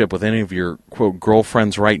relationship with any of your, quote,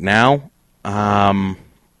 girlfriends right now,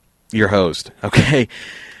 your host, okay?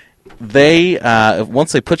 They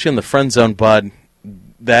once they put you in the friend zone, bud,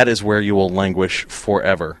 that is where you will languish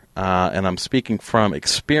forever. And I'm speaking from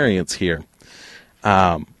experience here.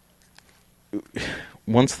 I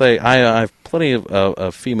have plenty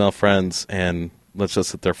of female friends, and let's just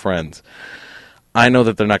say they're friends. I know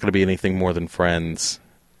that they're not going to be anything more than friends.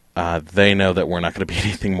 They know that we're not going to be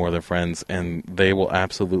anything more than friends, and they will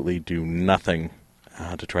absolutely do nothing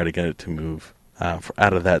to try to get it to move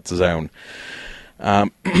out of that zone.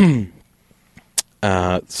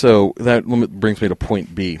 So that brings me to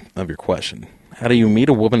point B of your question. How do you meet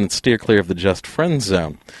a woman and steer clear of the just friends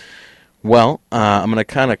zone? Well, I'm going to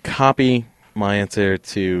kind of copy my answer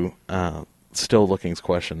to Still Looking's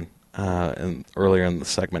question earlier in the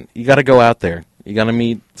segment. You got to go out there. You got to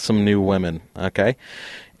meet some new women, okay?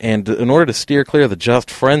 And in order to steer clear of the just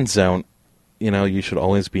friend zone, you should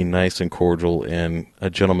always be nice and cordial and a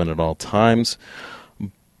gentleman at all times.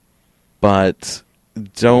 But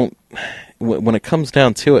don't, when it comes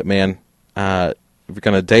down to it, man, if you're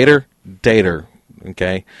going to date her,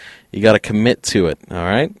 okay? You got to commit to it, all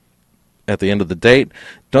right? At the end of the date,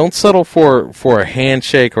 don't settle for a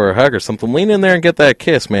handshake or a hug or something. Lean in there and get that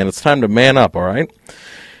kiss, man. It's time to man up, all right?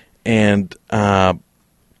 And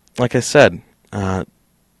like I said,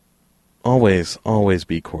 always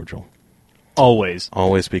be cordial. Always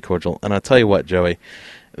be cordial. And I'll tell you what, Joey,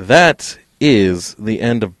 that is the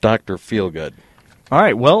end of Dr. Feelgood. All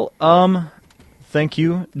right, well, thank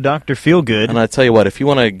you, Dr. Feelgood. And I tell you what, if you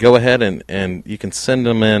want to go ahead and you can send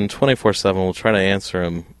them in 24/7, we'll try to answer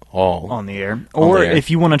them all on the air. Or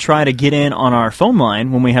if you want to try to get in on our phone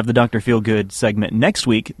line when we have the Dr. Feelgood segment next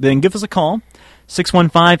week, then give us a call,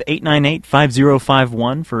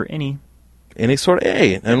 615-898-5051 for any sort of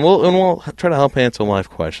and we'll try to help answer live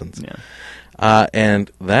questions. Yeah.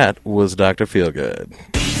 And that was Dr. Feelgood.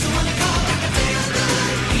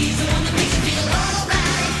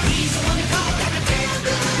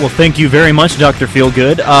 Well, thank you very much, Dr.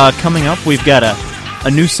 Feelgood. Coming up, we've got a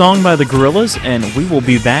new song by the Gorillaz, and we will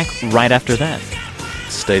be back right after that.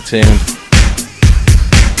 Stay tuned.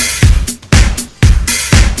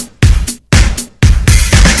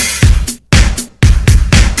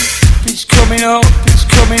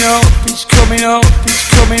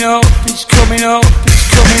 coming up, it's coming up, it's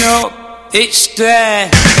coming up. It's there.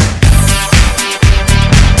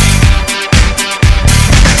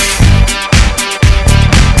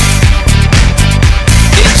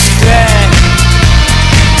 It's there.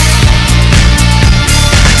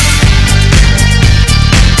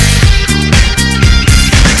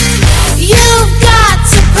 You've got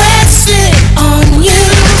to press it on you.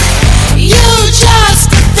 You just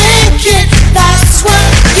think it, that's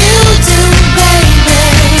what you do, baby.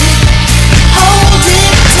 Hold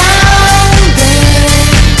it down there.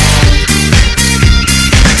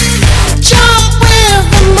 Jump with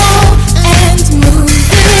the mold and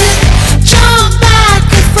move it. Jump back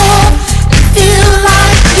and forth and feel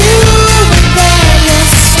like you were there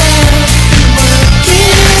yourself. Work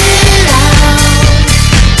it out.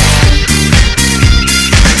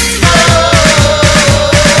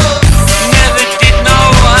 Never did no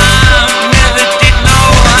harm, never did no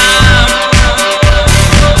harm.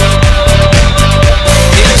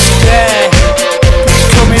 It's there. It's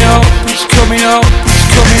coming up, it's coming up, it's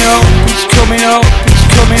coming up, it's coming up, it's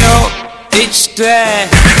coming up. It's there.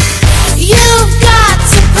 You've got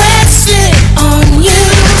to press it on you.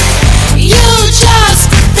 You just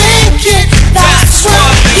think it, that's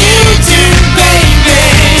what you do, baby.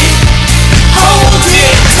 Hold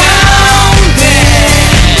it down there.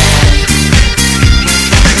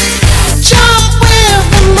 Jump with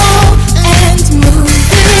the mold and move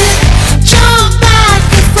it. Jump back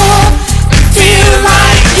and forth and feel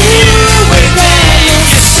like you were there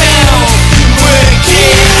yourself. Work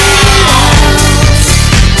it out.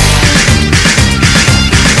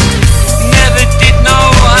 Never did no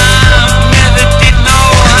harm, never did no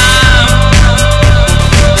harm.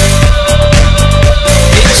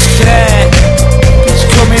 It's there. It's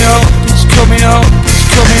coming up, it's coming up, it's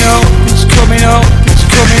coming up, it's coming up, it's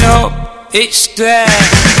coming up. It's there.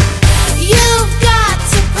 You've got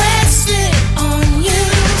to press it on you.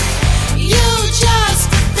 You just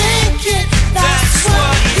think it, that's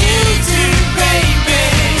what you do, baby.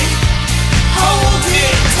 Hold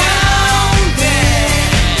it down there.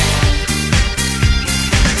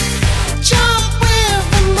 Jump with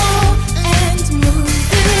the mold and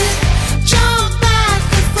move it. Jump back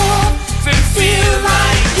and forth and feel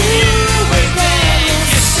like you were there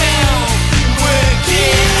yourself. Work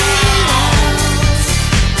it out.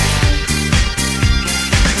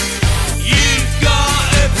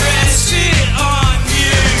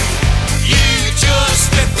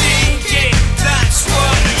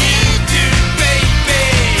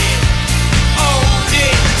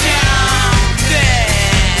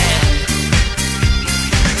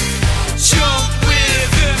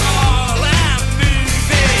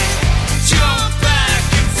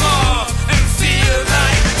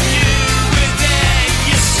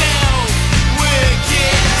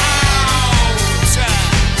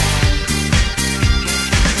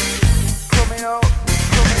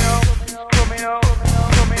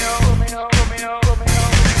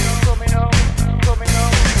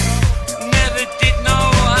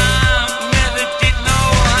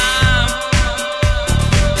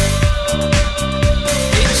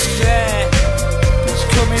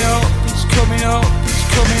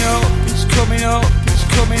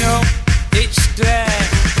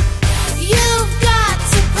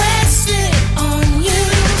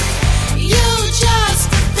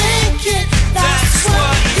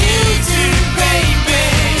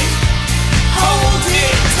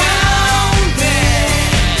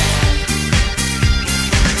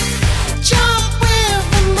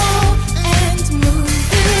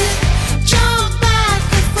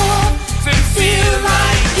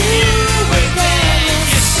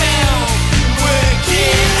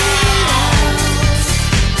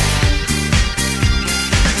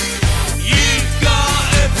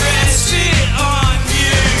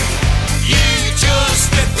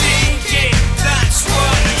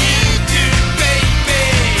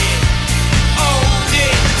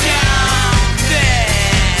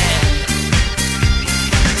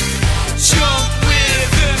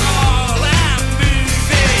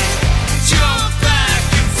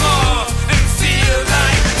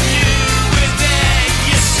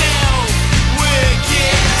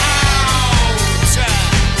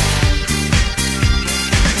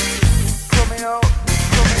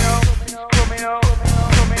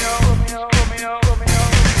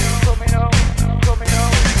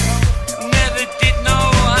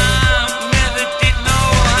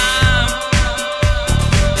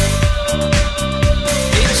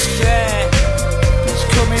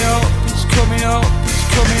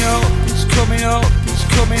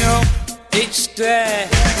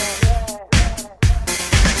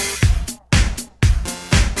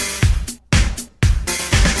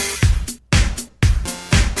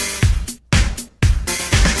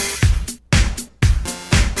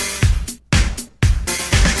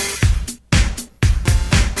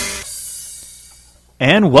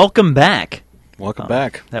 And welcome back. Welcome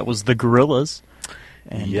back. That was the Gorillas.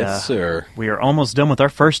 And, yes, sir. We are almost done with our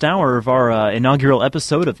first hour of our inaugural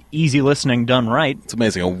episode of Easy Listening Done Right. It's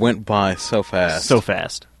amazing. It went by so fast. So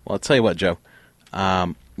fast. Well, I'll tell you what, Joe.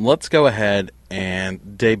 Let's go ahead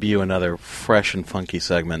and debut another fresh and funky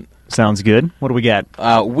segment. Sounds good. What do we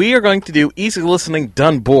got? We are going to do Easy Listening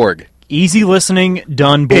Done Borg. Easy Listening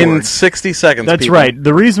Done Borg. In 60 seconds, That's people. right.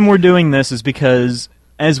 The reason we're doing this is because,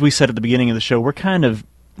 as we said at the beginning of the show, we're kind of...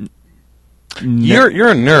 You're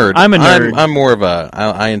a nerd. I'm a nerd. I'm more of a...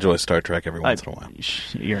 I enjoy Star Trek every once in a while.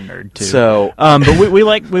 You're a nerd, too. So... but we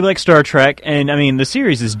like Star Trek, and, I mean, the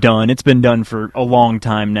series is done. It's been done for a long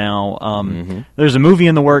time now. There's a movie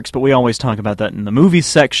in the works, but we always talk about that in the movies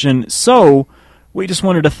section. So... we just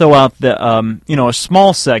wanted to throw out the, a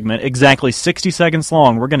small segment, exactly 60 seconds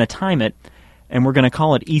long. We're going to time it, and we're going to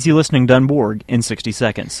call it Easy Listening Done Borg in 60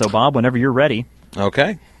 seconds. So, Bob, whenever you're ready.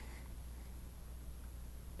 Okay.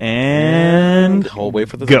 And hold, wait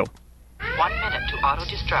for the go. 1 minute to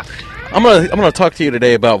auto-destruct. I'm gonna talk to you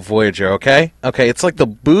today about Voyager, okay? Okay, it's like the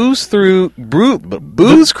booze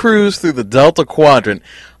cruise through the Delta Quadrant.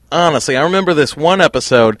 Honestly, I remember this one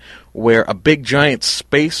episode where a big giant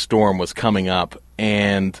space storm was coming up,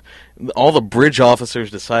 and all the bridge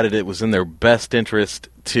officers decided it was in their best interest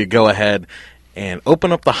to go ahead and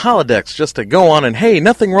open up the holodecks just to go on and, hey,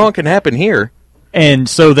 nothing wrong can happen here. And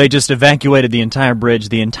so they just evacuated the entire bridge.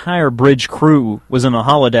 The entire bridge crew was in the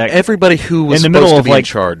holodeck. Everybody who was in the supposed middle to of be in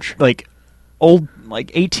charge. Like old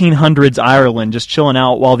 1800s Ireland, just chilling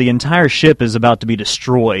out while the entire ship is about to be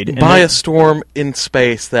destroyed by a storm in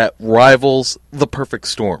space that rivals the perfect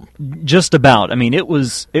storm. Just about. I mean, it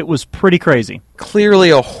was pretty crazy. Clearly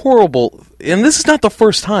a horrible, and this is not the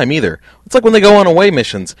first time either. It's like when they go on away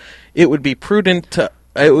missions. It would be prudent to.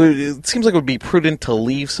 It seems like it would be prudent to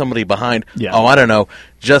leave somebody behind. Yeah. Oh, I don't know,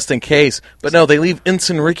 just in case. But no, they leave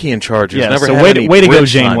Ensign Ricky in charge. Yeah, never so had any way to go,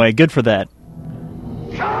 bridge time. Janeway. Good for that.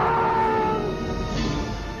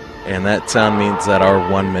 And that sound means that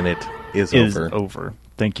our 1 minute is over.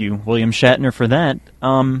 Thank you, William Shatner, for that.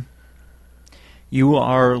 You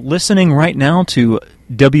are listening right now to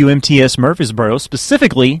WMTS Murfreesboro,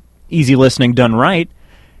 specifically Easy Listening Done Right.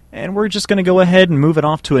 And we're just going to go ahead and move it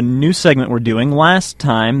off to a new segment we're doing. Last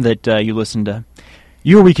time that you listened to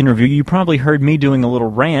Your Week in Review, you probably heard me doing a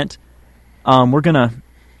little rant. We're going to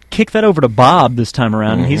kick that over to Bob this time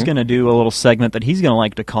around, and he's going to do a little segment that he's going to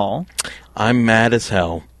like to call I'm Mad as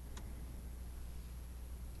Hell.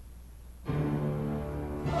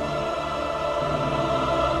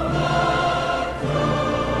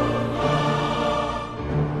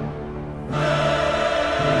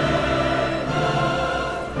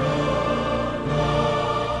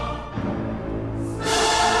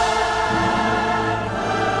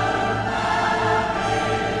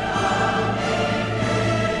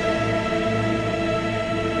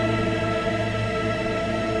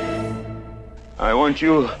 I want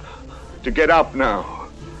you to get up now.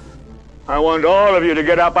 I want all of you to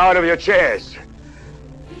get up out of your chairs.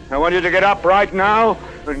 I want you to get up right now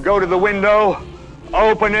and go to the window,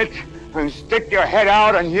 open it, and stick your head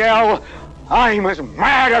out and yell, I'm as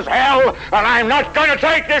mad as hell, and I'm not going to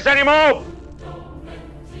take this anymore!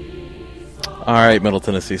 All right, Middle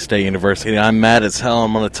Tennessee State University, I'm mad as hell.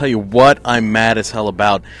 I'm going to tell you what I'm mad as hell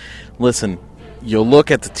about. Listen, you'll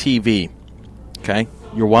look at the TV, okay?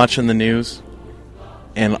 You're watching the news,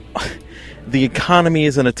 and the economy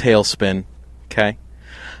is in a tailspin, okay?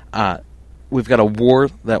 We've got a war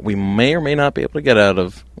that we may or may not be able to get out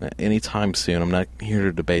of anytime soon. I'm not here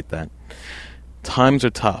to debate that. Times are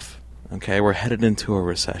tough, okay? We're headed into a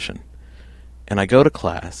recession. And I go to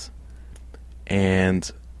class,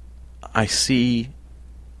 and I see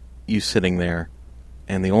you sitting there,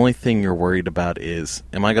 and the only thing you're worried about is,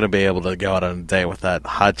 am I going to be able to go out on a day with that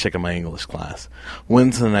hot chick in my English class?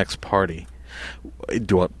 When's the next party? You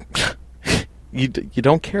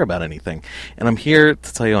don't care about anything. And I'm here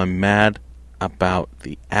to tell you I'm mad about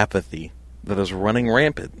the apathy that is running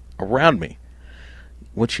rampant around me.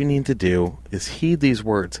 What you need to do is heed these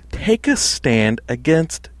words. Take a stand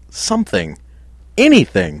against something.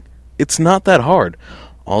 Anything. It's not that hard.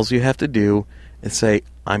 All you have to do is say,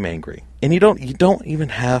 I'm angry. And you don't even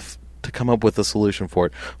have to come up with a solution for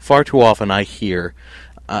it. Far too often I hear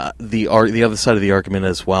the other side of the argument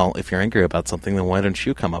as well. If you're angry about something, then why don't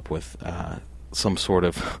you come up with some sort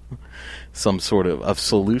of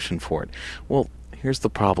solution for it? Well, here's the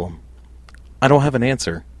problem. I don't have an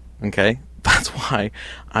answer. Okay, that's why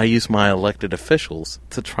I use my elected officials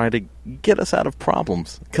to try to get us out of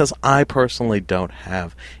problems, because I personally don't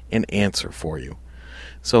have an answer for you.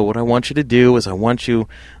 So what I want you to do is I want you,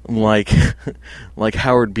 like like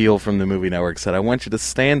Howard Beale from the Movie Network said, I want you to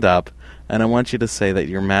stand up and I want you to say that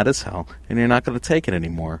you're mad as hell and you're not going to take it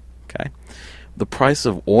anymore. Okay? The price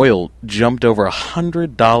of oil jumped over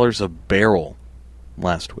 $100 a barrel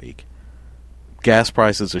last week. Gas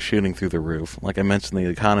prices are shooting through the roof. Like I mentioned, the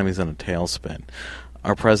economy's in a tailspin.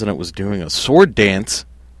 Our president was doing a sword dance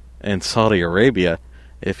in Saudi Arabia,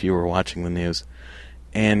 if you were watching the news.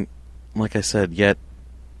 And like I said, yet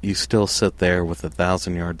you still sit there with a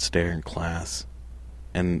 1,000-yard stare in class,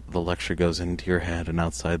 and the lecture goes into your head and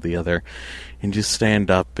outside the other, and you stand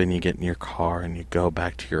up and you get in your car and you go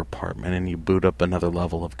back to your apartment and you boot up another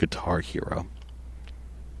level of Guitar Hero.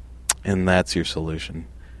 And that's your solution.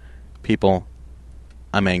 People,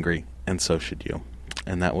 I'm angry, and so should you.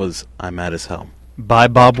 And that was I'm Mad as Hell. By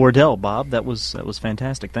Bob Wardell. Bob, that was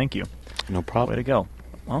fantastic. Thank you. No problem. Way to go.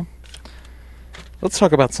 Well, let's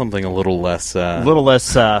talk about something a little less...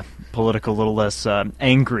 political, a little less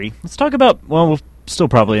angry. Let's talk about... Well, we'll still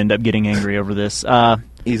probably end up getting angry over this.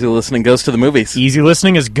 Easy listening goes to the movies. Easy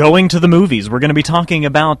listening is going to the movies. We're going to be talking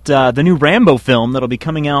about the new Rambo film that'll be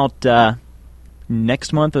coming out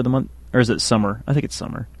next month or the month... Or is it summer? I think it's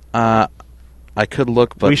summer. I could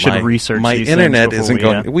look, but we should research my these internet things isn't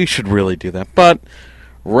going... We should really do that. But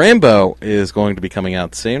Rambo is going to be coming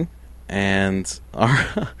out soon, and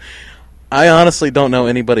I honestly don't know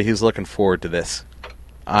anybody who's looking forward to this.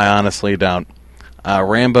 I honestly don't.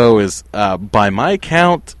 Rambo is, by my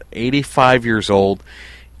count, 85 years old,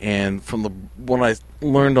 and from what I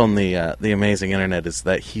learned on the amazing internet is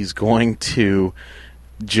that he's going to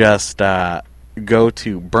just go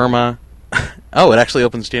to Burma. Oh, it actually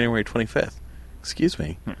opens January 25th. Excuse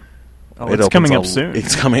me. Oh, it's coming up soon.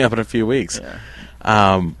 It's coming up in a few weeks.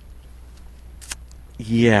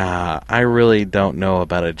 Yeah, I really don't know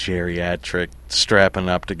about a geriatric strapping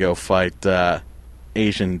up to go fight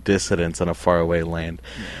Asian dissidents in a faraway land.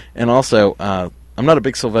 Yeah. And also, I'm not a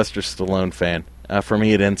big Sylvester Stallone fan. For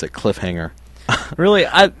me, it ends at cliffhanger. Really?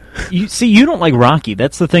 You don't like Rocky.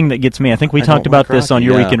 That's the thing that gets me. I think we talked about this on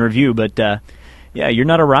Your Week in Review, but yeah, you're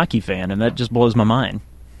not a Rocky fan, and that just blows my mind.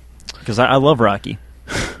 Because I love Rocky.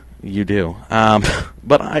 You do.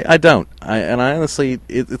 But I don't. And I honestly,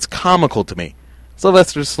 it's comical to me.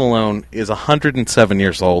 Sylvester Stallone is 107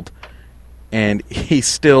 years old, and he's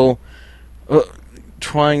still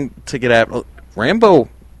trying to get at Rambo.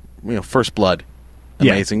 First Blood,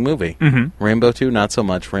 amazing movie. Mm-hmm. Rambo 2, not so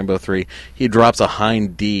much. Rambo 3, he drops a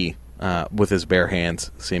hind D with his bare hands,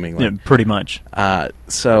 seemingly. Yeah, pretty much.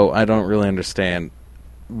 So I don't really understand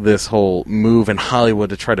this whole move in Hollywood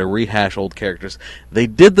to try to rehash old characters. They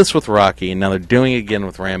did this with Rocky, and now they're doing it again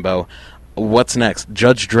with Rambo. What's next?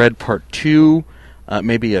 Judge Dredd Part 2?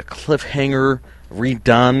 Maybe a cliffhanger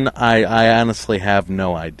redone? I honestly have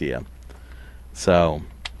no idea. So...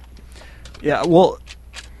 Yeah, well,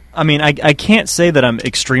 I mean, I can't say that I'm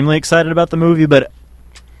extremely excited about the movie, but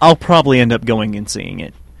I'll probably end up going and seeing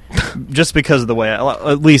it. Just because of the way,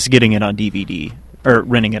 at least getting it on DVD, or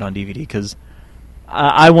renting it on DVD, because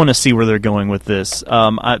I want to see where they're going with this.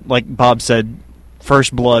 Like Bob said,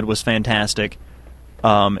 First Blood was fantastic.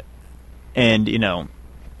 And,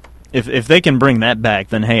 if they can bring that back,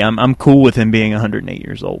 then hey, I'm cool with him being 108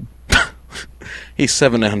 years old. He's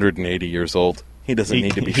 780 years old. He doesn't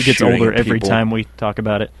need to be He gets shooting older at every people. time we talk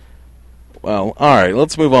about it. Well, all right,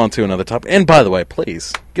 let's move on to another topic. And by the way,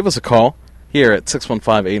 please, give us a call here at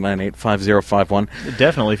 615-898-5051.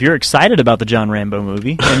 Definitely. If you're excited about the John Rambo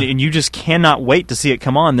movie and you just cannot wait to see it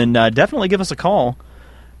come on, then definitely give us a call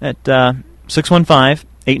at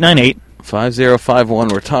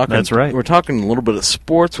 615-898-5051. We're talking. That's right. We're talking a little bit of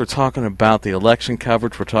sports. We're talking about the election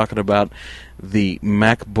coverage. We're talking about the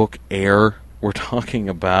MacBook Air. We're talking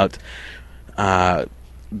about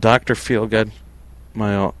Dr. Feelgood,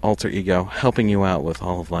 my alter ego, helping you out with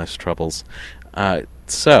all of life's troubles.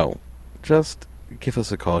 So, just give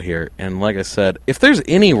us a call here. And like I said, if there's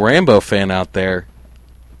any Rambo fan out there,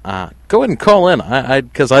 go ahead and call in.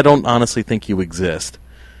 Because I don't honestly think you exist.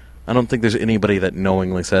 I don't think there's anybody that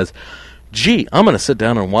knowingly says, gee, I'm going to sit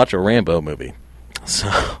down and watch a Rambo movie.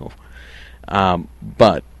 So,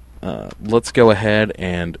 but let's go ahead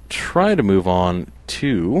and try to move on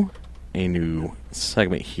to a new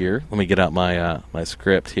segment here. Let me get out my my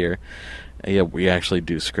script here. Yeah, we actually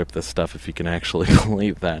do script this stuff, if you can actually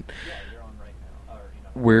believe that.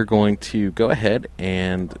 We're going to go ahead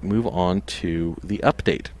and move on to the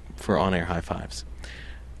update for On-Air High Fives.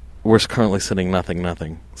 We're currently sitting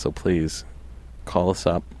nothing, so please call us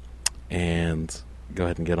up and go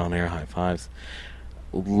ahead and get On-Air High Fives.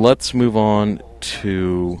 Let's move on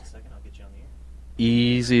to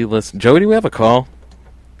Easy Listen. Joey, do we have a call?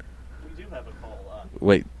 We do have a call.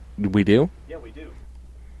 Wait, we do? Yeah, we do.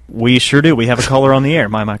 We sure do. We have a caller on the air.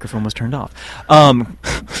 My microphone was turned off.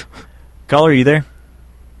 Caller, are you there?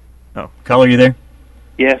 Oh, caller, are you there?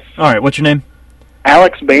 Yes. All right, what's your name?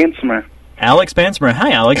 Alex Bansmer. Alex Bansmer.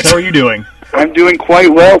 Hi, Alex. How are you doing? I'm doing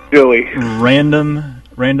quite well, Billy. Random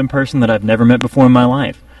person that I've never met before in my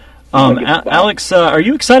life. Alex, are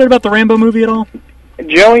you excited about the Rambo movie at all?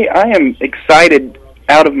 Joey, I am excited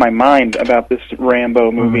out of my mind about this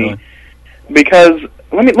Rambo movie. Really? Because,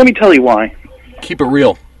 let me tell you why. Keep it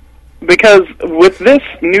real. Because with this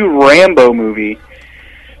new Rambo movie,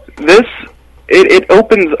 it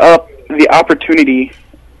opens up the opportunity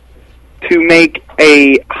to make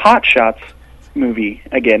a Hot Shots movie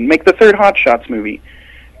again, make the third Hot Shots movie.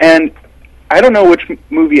 And I don't know which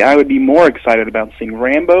movie I would be more excited about seeing,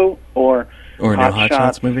 Rambo or a Hot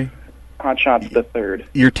Shots movie? Hot Shots the third.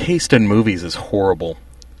 Your taste in movies is horrible.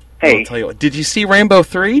 Hey. I'll tell you what. Did you see Rambo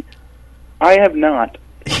 3? I have not.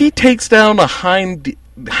 He takes down a Hind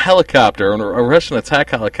helicopter, a Russian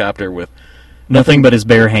attack helicopter with nothing but his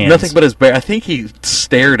bare hands. Nothing but his bare. I think he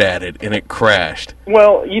stared at it and it crashed.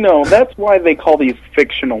 Well, that's why they call these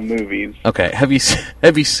fictional movies. Okay, have you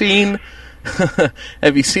seen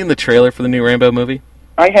have you seen the trailer for the new Rambo movie?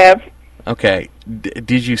 I have. Okay,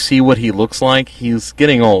 did you see what he looks like? He's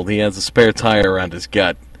getting old. He has a spare tire around his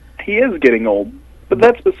gut. He is getting old, but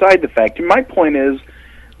that's beside the fact. My point is,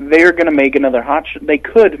 they're going to make another They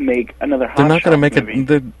could make another Hot Shots movie. They're not going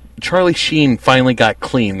to make Charlie Sheen finally got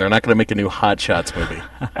clean. They're not going to make a new Hot Shots movie.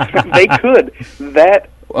 They could.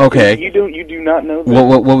 Okay. You do not know that.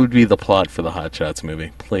 What would be the plot for the Hot Shots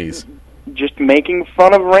movie, please? Just making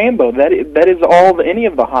fun of Rambo. That is all any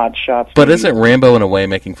of the Hot Shots But movies. Isn't Rambo in a way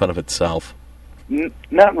making fun of itself?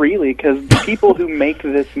 Not really, because the people who make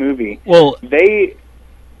this movie, well, they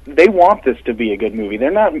want this to be a good movie.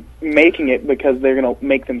 They're not making it because they're going to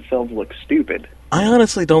make themselves look stupid. I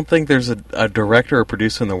honestly don't think there's a director or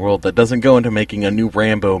producer in the world that doesn't go into making a new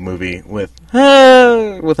Rambo movie without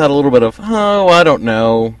a little bit of, I don't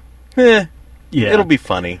know. Yeah. It'll be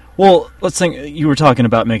funny. Well, let's think. You were talking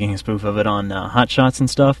about making a spoof of it on Hot Shots and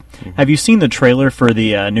stuff. Mm-hmm. Have you seen the trailer for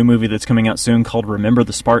the new movie that's coming out soon called Remember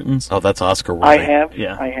the Spartans? Oh, that's Oscar-worthy. I have.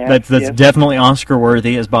 Yeah, I have. That's definitely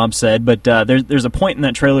Oscar-worthy, as Bob said. But there's a point in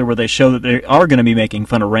that trailer where they show that they are going to be making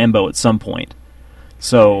fun of Rambo at some point.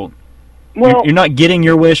 So, you're not getting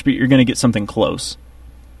your wish, but you're going to get something close.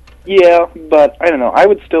 Yeah, but I don't know. I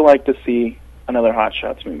would still like to see another Hot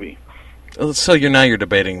Shots movie. So you're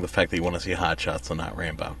debating the fact that you want to see Hot Shots and not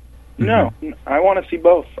Rambo. No, I want to see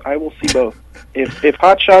both. I will see both. If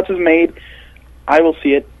Hot Shots is made, I will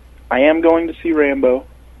see it. I am going to see Rambo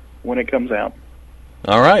when it comes out.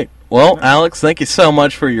 All right. Well, Alex, thank you so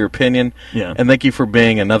much for your opinion. Yeah. And thank you for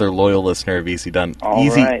being another loyal listener of Easy Done.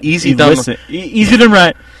 Easy done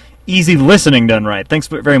right. Easy listening done right. Thanks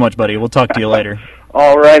very much, buddy. We'll talk to you later.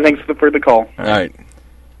 All right. Thanks for the call. All right.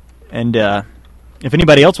 And if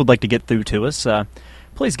anybody else would like to get through to us,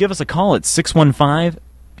 please give us a call at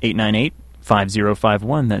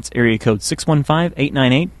 615-898-5051. That's area code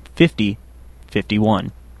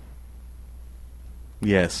 615-898-5051.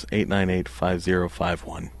 Yes,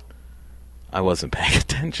 898-5051. I wasn't paying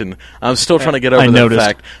attention. I'm still trying to get over the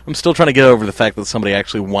fact. I'm still trying to get over the fact that somebody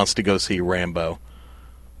actually wants to go see Rambo.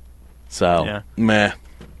 So, meh.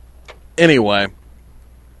 Anyway.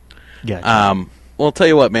 Yeah. Well, I'll tell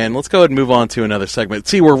you what, man. Let's go ahead and move on to another segment.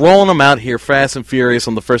 See, we're rolling them out here fast and furious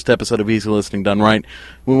on the first episode of Easy Listening Done Right.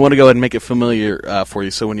 We want to go ahead and make it familiar for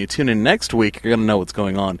you, so when you tune in next week, you're going to know what's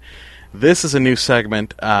going on. This is a new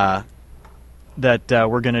segment that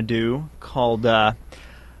we're going to do called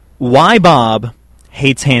Why Bob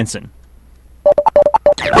Hates Hanson.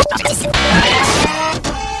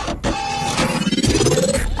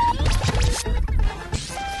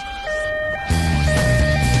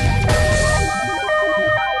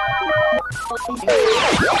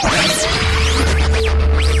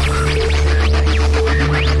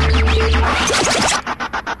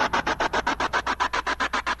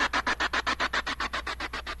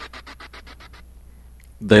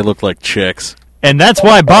 They look like chicks. And that's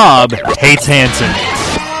why Bob hates Hanson.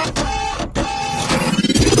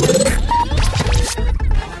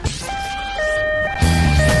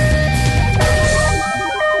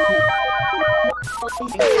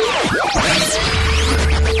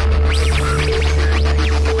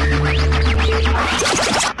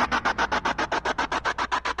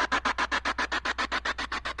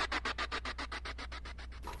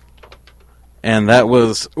 And that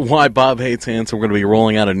was Why Bob Hates Hanson. We're going to be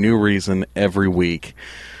rolling out a new reason every week.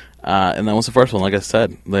 And that was the first one. Like I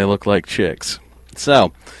said, they look like chicks.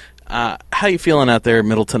 So, how you feeling out there in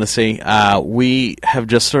Middle Tennessee? We have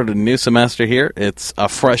just started a new semester here. It's a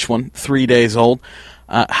fresh one, 3 days old.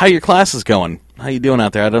 How your classes going? How you doing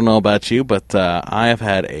out there? I don't know about you, but I have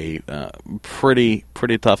had a pretty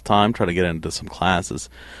tough time trying to get into some classes,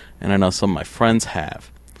 and I know some of my friends have.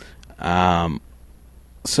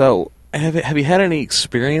 So, have you had any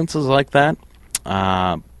experiences like that?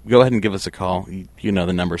 Go ahead and give us a call. You know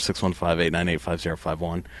the number,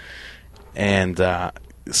 615-898-5051. And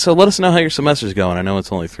so let us know how your semester's going. I know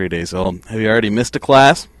it's only 3 days old. Have you already missed a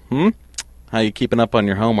class? How you keeping up on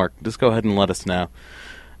your homework? Just go ahead and let us know.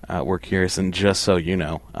 We're curious, and just so you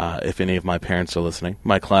know, if any of my parents are listening,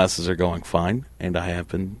 my classes are going fine, and I have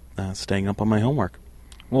been staying up on my homework.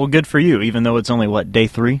 Well, good for you, even though it's only, day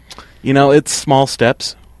 3? You know, it's small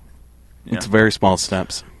steps. Yeah. It's very small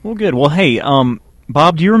steps. Well, good. Well, hey,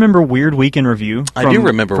 Bob, do you remember Weird Week in Review? I do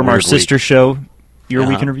remember from Weird our sister Week. show, Your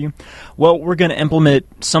Week in Review? Well, we're going to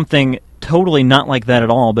implement something totally not like that at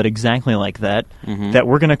all, but exactly like that, that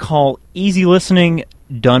we're going to call Easy Listening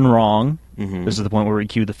Done Wrong. This is the point where we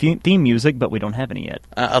cue the theme music, but we don't have any yet.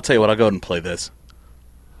 I'll tell you what, I'll go ahead and play this.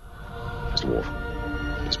 Mr. Worf,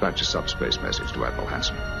 dispatch a subspace message to Admiral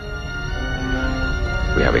Hansen.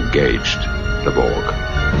 We have engaged the Borg.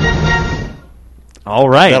 All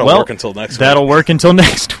right. That'll work until next week. That'll work until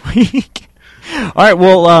next week. All right.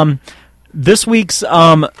 Well, this week's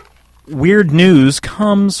weird news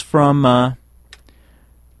comes from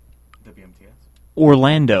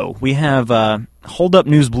Orlando. We have Hold Up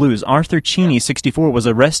News Blues. Arthur Cheney, 64, was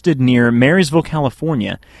arrested near Marysville,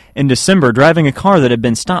 California in December driving a car that had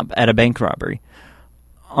been stopped at a bank robbery.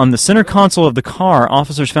 On the center console of the car,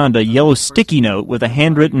 officers found a yellow sticky note with a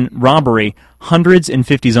handwritten "Robbery, hundreds and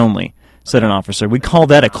fifties only," said an officer. We call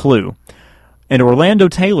that a clue. And Orlando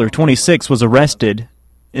Taylor, 26, was arrested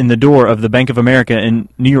in the door of the Bank of America in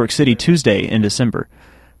New York City Tuesday in December.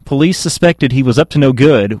 Police suspected he was up to no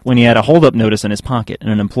good when he had a hold-up notice in his pocket, and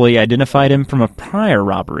an employee identified him from a prior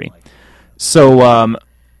robbery. So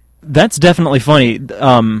that's definitely funny.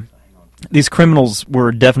 These criminals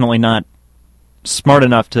were definitely not smart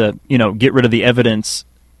enough to, get rid of the evidence,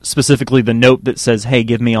 specifically the note that says, "Hey,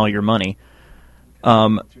 give me all your money."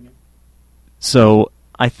 So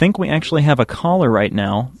I think we actually have a caller right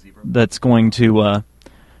now that's going to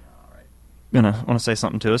want to say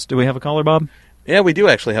something to us. Do we have a caller, Bob? Yeah, we do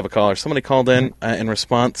actually have a caller. Somebody called in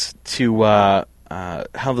response to how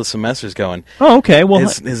the semester's going. Oh, okay. Well,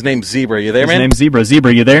 his name's Zebra. You there, man? His name's Zebra.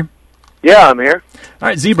 Zebra, you there? Yeah, I'm here. All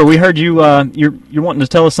right, Zebra, we heard you. You're wanting to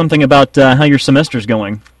tell us something about how your semester's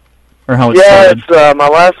going, or how it's started. It's my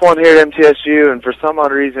last one here at MTSU, and for some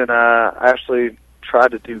odd reason, I actually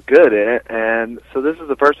tried to do good in it, and so this is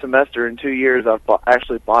the first semester in 2 years I've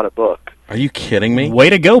actually bought a book. Are you kidding me? Way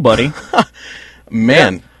to go, buddy!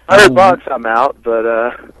 Man. Yeah. $100 I'm out,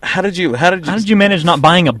 but how did you manage not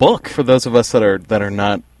buying a book? For those of us that are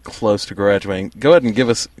not close to graduating, go ahead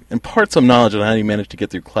and impart some knowledge on how you managed to get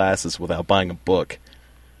through classes without buying a book.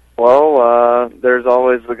 Well, there's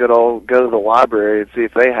always the good old go to the library and see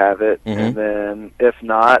if they have it, and then if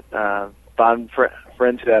not, find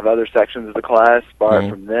friends who have other sections of the class, borrow it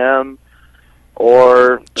from them,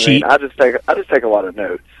 or I just take a lot of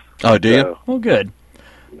notes. Oh, do you? Well, good.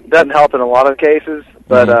 Doesn't help in a lot of cases,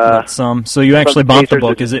 but not some. So you actually bought the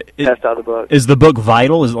book. Test out the book. Is the book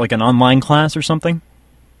vital? Is it like an online class or something?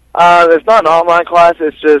 It's not an online class.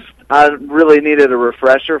 It's just I really needed a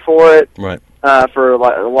refresher for it, right? For a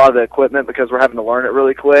lot of the equipment because we're having to learn it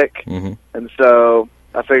really quick, and so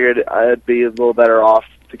I figured I'd be a little better off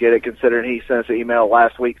to get it. Considering he sent us an email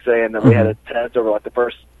last week saying that we had a test over the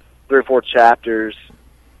first 3 or 4 chapters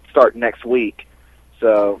start next week,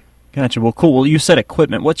 so. Gotcha. Well, cool. Well, you said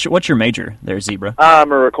equipment. What's your major there, Zebra? I'm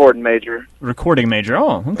a recording major. Recording major.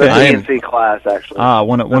 Oh, okay. The DNC class, actually.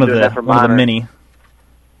 One of the many.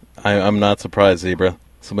 I'm not surprised, Zebra.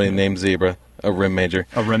 Somebody named Zebra, a rim major.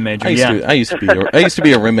 A rim major. I used to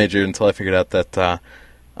be a rim major until I figured out that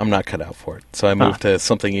I'm not cut out for it. So I moved to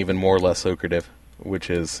something even more less lucrative, which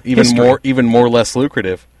is even more less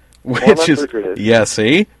lucrative. Lucrative. Yeah.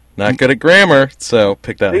 See. Not good at grammar, so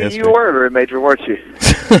picked out history. You were a rim major, weren't you?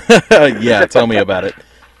 Yeah, tell me about it.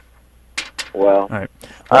 Well, all right.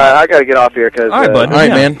 I got to get off here because all right, bud. All right,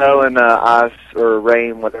 man. Snow and ice or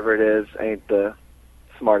rain, whatever it is, ain't the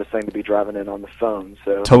smartest thing to be driving in on the phone.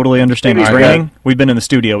 So totally understand. It's raining. We've been in the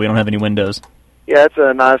studio. We don't have any windows. Yeah, it's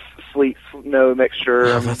a nice sleet snow mixture.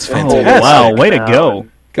 Oh, that's fantastic! Oh, wow, way to go!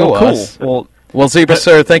 Go us. Cool. Well, Zebra,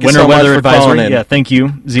 sir, thank you so much for calling in. Yeah, thank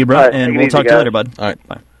you, Zebra, right, and we'll talk to you later, bud. All right,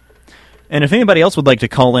 bye. And if anybody else would like to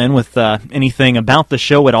call in with anything about the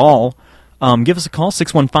show at all, give us a call,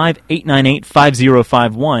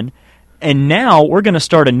 615-898-5051. And now we're going to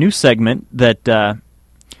start a new segment that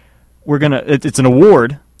it's an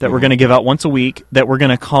award that we're going to give out once a week that we're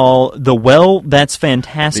going to call the Well, That's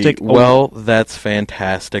Fantastic That's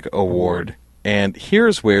Fantastic Award. And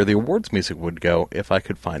here's where the awards music would go if I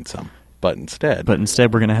could find some. But instead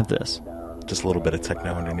we're going to have this. Just a little bit of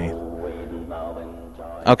techno underneath.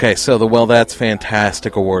 Okay, so the Well, That's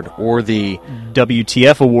Fantastic Award, or the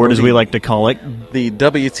WTF Award, as we like to call it. The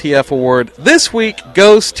WTF Award this week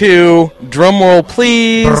goes to, drumroll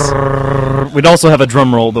please. We'd also have a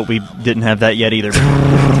drum roll, but we didn't have that yet either.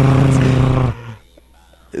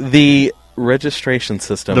 The registration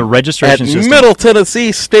system. The registration system. At Middle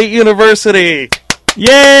Tennessee State University.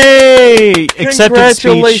 Yay!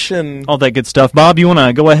 Congratulations. Speech, all that good stuff. Bob, you want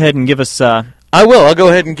to go ahead and give us... I will. I'll go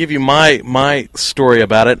ahead and give you my story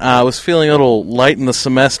about it. I was feeling a little light in the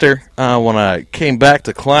semester when I came back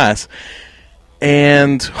to class,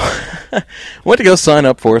 and went to go sign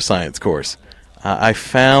up for a science course. I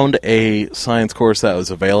found a science course that was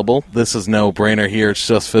available. This is no brainer here. It's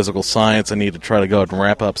just physical science. I need to try to go ahead and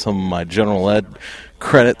wrap up some of my general ed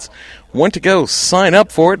credits. Went to go sign up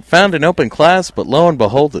for it, found an open class, but lo and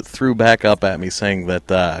behold, it threw back up at me saying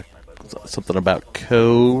that something about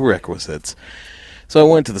co-requisites. So I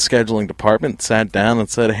went to the scheduling department, sat down, and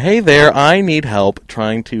said, "Hey there, I need help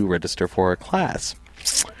trying to register for a class."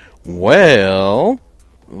 Well,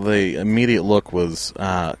 the immediate look was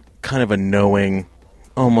kind of a knowing,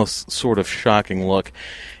 almost sort of shocking look,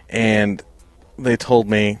 and they told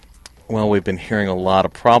me, well, we've been hearing a lot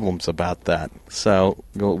of problems about that. So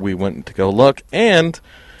we went to go look, and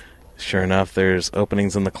sure enough, there's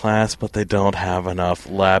openings in the class, but they don't have enough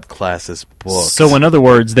lab classes booked. So in other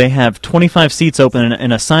words, they have 25 seats open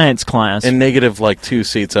in a science class. And negative, 2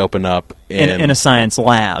 seats open up in a science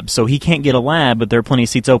lab. So he can't get a lab, but there are plenty of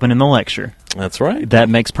seats open in the lecture. That's right. That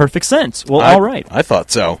makes perfect sense. Well, all right. I thought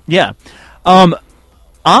so. Yeah.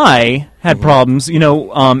 I had problems.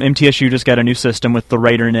 MTSU just got a new system with the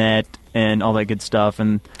RaiderNet and all that good stuff,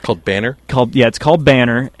 and called Banner. It's called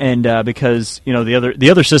Banner, and because the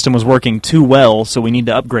other system was working too well, so we need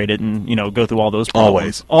to upgrade it and go through all those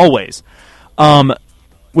problems. Always.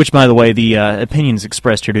 Which, by the way, the opinions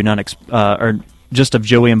expressed here do not are just of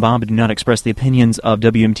Joey and Bob, do not express the opinions of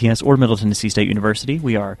WMTS or Middle Tennessee State University.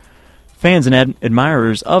 We are fans and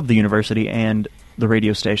admirers of the university and the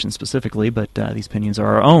radio station specifically, but these opinions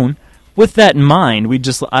are our own. With that in mind,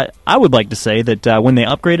 I would like to say that when they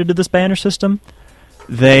upgraded to this Banner system,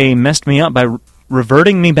 they messed me up by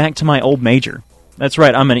reverting me back to my old major. That's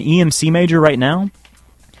right, I'm an EMC major right now.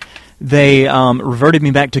 They reverted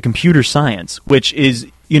me back to computer science, which is,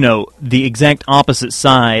 the exact opposite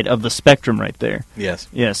side of the spectrum right there. Yes.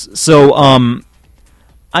 Yes. So,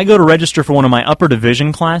 I go to register for one of my upper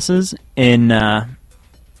division classes in the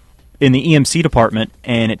EMC department,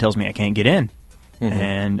 and it tells me I can't get in. Mm-hmm.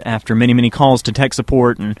 And after many, many calls to tech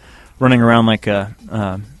support and running around like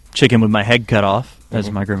a chicken with my head cut off,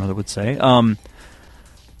 as my grandmother would say, come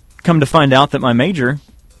to find out that my major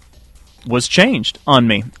was changed on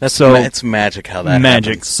me. It's magic how that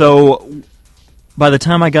happens. So by the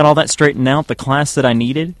time I got all that straightened out, the class that I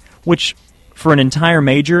needed, which for an entire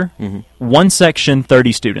major, one section,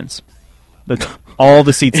 30 students. That's all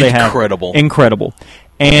the seats they have. Incredible.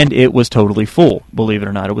 And it was totally full, believe it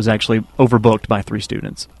or not. It was actually overbooked by 3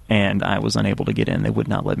 students, and I was unable to get in. They would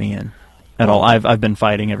not let me in at all. I've been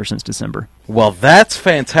fighting ever since December. Well, that's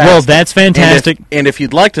fantastic. And if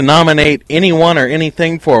you'd like to nominate anyone or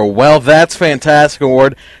anything for a Well, That's Fantastic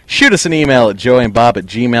Award, shoot us an email at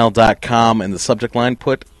joeyandbob@gmail.com, and the subject line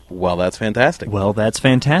put, Well, That's Fantastic. Well, that's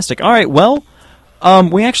fantastic. All right, well,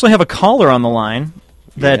 we actually have a caller on the line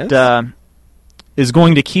that is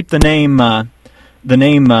going to keep the name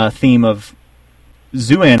theme of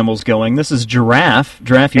zoo animals going. This is Giraffe.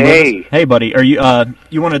 Giraffe, hey, buddy. Are you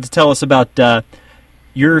you wanted to tell us about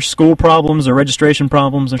your school problems or registration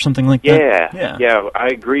problems or something like that? Yeah, I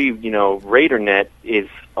agree. RaiderNet it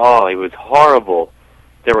was horrible.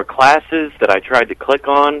 There were classes that I tried to click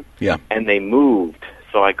on, and they moved,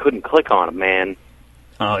 so I couldn't click on them, man.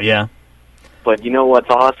 Oh, yeah. But you know what's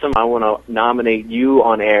awesome? I want to nominate you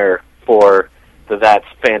on air for the That's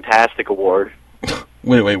Fantastic Award.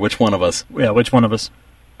 Wait, which one of us? Yeah, which one of us?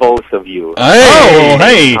 Both of you.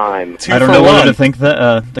 Hey! I don't know whether to think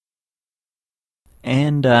that.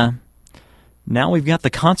 And now we've got the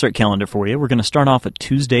concert calendar for you. We're going to start off at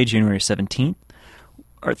Tuesday, January 17th.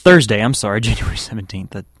 Or Thursday, I'm sorry, January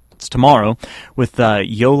 17th. That's tomorrow. With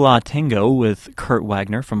Yo La Tengo with Kurt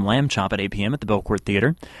Wagner from Lamb Chop at 8 p.m. at the Belcourt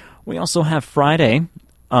Theater. We also have Friday,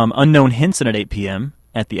 Unknown Henson at 8 p.m.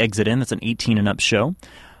 at the Exit Inn. That's an 18 and up show.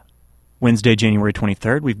 Wednesday, January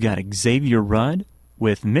 23rd, we've got Xavier Rudd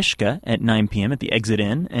with Mishka at 9 p.m. at the Exit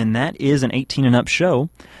Inn, and that is an 18 and up show.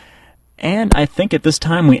 And I think at this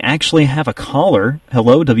time we actually have a caller.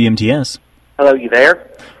 Hello, WMTS. Hello, you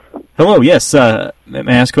there? Hello, yes. May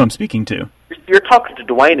I ask who I'm speaking to? You're talking to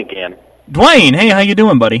Dwayne again. Dwayne, hey, how you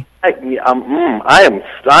doing, buddy? Hey, I'm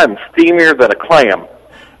steamier than a clam.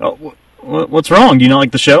 Oh, what's wrong? Do you not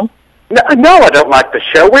like the show? No, I don't like the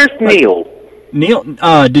show. Where's Neil? Neil,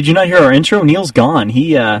 did you not hear our intro? Neil's gone.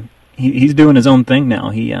 He's doing his own thing now.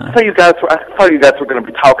 I thought you guys were going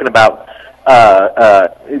to be talking about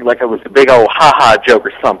like it was a big old ha-ha joke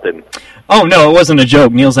or something. Oh, no, it wasn't a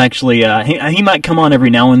joke. Neil's actually, he might come on every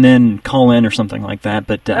now and then, call in or something like that,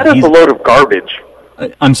 but... that is a load of garbage.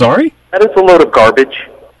 I'm sorry? That is a load of garbage.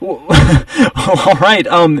 All right,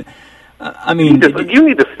 I mean... You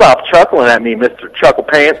need to stop chuckling at me, Mr. Chuckle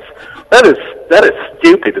Pants. That is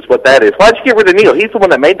stupid, is what that is. Why'd you get rid of Neil? He's the one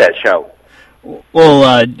that made that show. Well,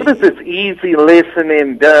 what is this easy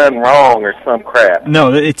listening done wrong or some crap?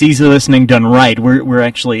 No, it's easy listening done right. We're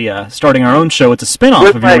actually starting our own show. It's a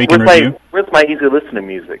spin-off of Your Week in Review. Where's my easy listening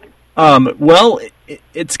music? Well,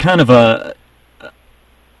 it's kind of a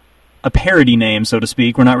parody name, so to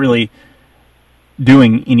speak. We're not really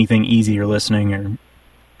doing anything easy or listening, or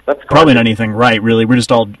that's probably not anything right, really. We're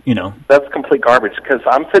just all, That's complete garbage, because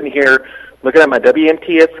I'm sitting here looking at my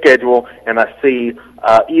WMTS schedule, and I see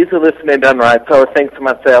easy listening done right, so I think to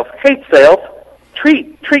myself, hey, self,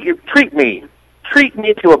 treat me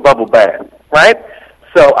to a bubble bath, right?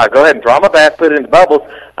 So I go ahead and draw my bath, put it in the bubbles.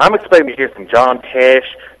 I'm expecting to hear some John Tesh,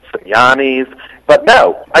 some Yannis, but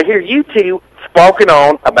no, I hear you two squawking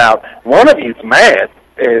on about one of you's mad.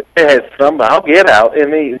 It has some I'll get out,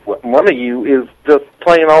 and one of you is just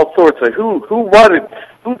playing all sorts of who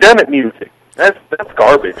done it music. That's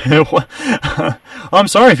garbage. I'm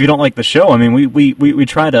sorry if you don't like the show. I mean, we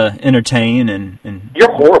try to entertain and...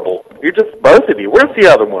 You're horrible. You're just both of you. Where's the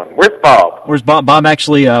other one? Where's Bob? Where's Bob? Bob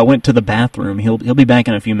actually went to the bathroom. He'll be back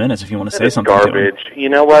in a few minutes if you want to say something. Garbage. To him. You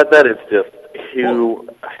know what? That is just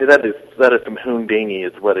that is some Houdini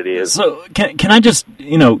is what it is. So can I just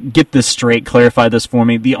get this straight? Clarify this for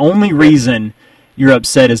me. The only reason you're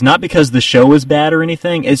upset is not because the show is bad or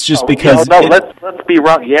anything. It's just because... No, let's be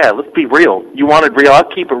wrong. Yeah, let's be real. You wanted real. I'll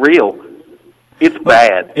keep it real. It's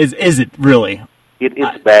bad. Is it really?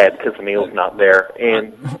 It's bad because Neil's not there,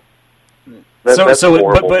 and that's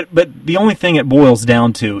horrible. But the only thing it boils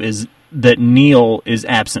down to is that Neil is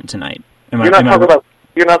absent tonight. You're not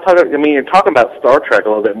talking about Star Trek a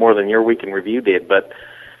little bit more than Your Week in Review did, but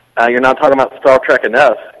you're not talking about Star Trek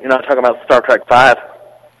enough. You're not talking about Star Trek 5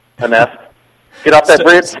 enough. Get off that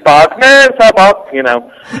bridge, Spock. Man, stop off.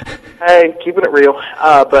 Hey, keeping it real.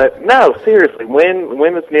 But no, seriously,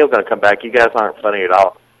 when is Neil going to come back? You guys aren't funny at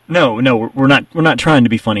all. No, we're not trying to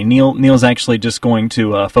be funny. Neil's actually just going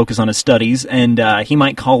to focus on his studies, and he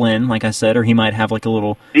might call in, like I said, or he might have like a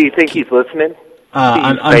little... Do you think he's listening?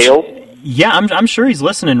 I'm sure he's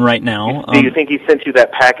listening right now. Do you think he sent you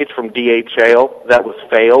that package from DHL that was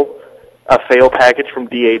fail? A fail package from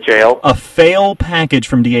DHL? A fail package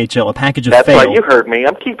from DHL, a package of fail. That's right, you heard me.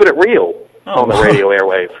 I'm keeping it real on the radio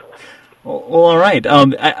airwaves. Well, all right.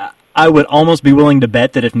 I would almost be willing to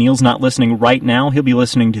bet that if Neil's not listening right now, he'll be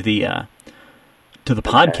listening to the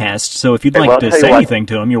podcast. So if you'd like to say anything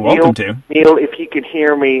to him, you're welcome to. Neil, if you can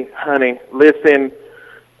hear me, honey, listen,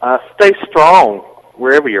 stay strong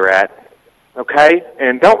wherever you're at, okay?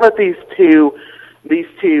 And don't let these two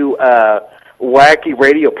wacky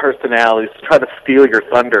radio personalities try to steal your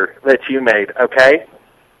thunder that you made, okay?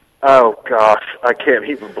 Oh, gosh, I can't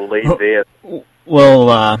even believe this.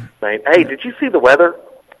 Well, hey, did you see the weather?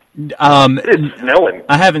 It is snowing.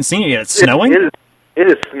 I haven't seen it yet. It's snowing? It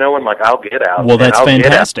is snowing like I'll get out. Well, that's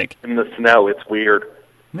fantastic. In the snow, it's weird.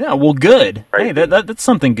 Yeah, well, good. Right? Hey, that's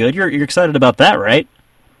something good. You're excited about that, right?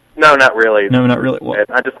 No, not really. No, not really. Well,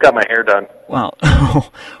 I just got my hair done. Wow.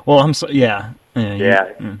 Well, I'm so... Yeah.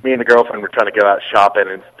 Yeah, me and the girlfriend were trying to go out shopping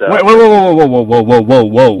and stuff. Wait,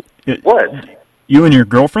 whoa. What? You and your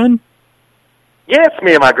girlfriend? Yeah, it's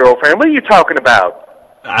me and my girlfriend. What are you talking about?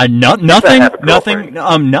 Nothing. Nothing.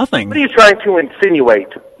 What are you trying to insinuate?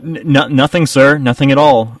 Nothing, sir. Nothing at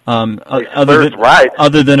all.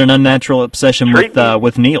 Other than an unnatural obsession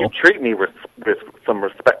with Neil. You treat me with some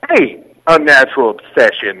respect. Hey, unnatural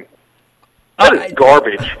obsession. That is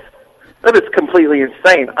garbage. That is completely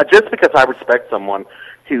insane. Just because I respect someone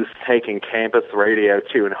who's taking campus radio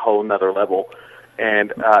to a whole nother level,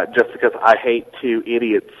 and just because I hate two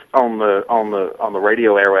idiots on the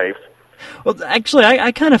radio airwaves. Well, actually,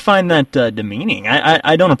 I kind of find that demeaning.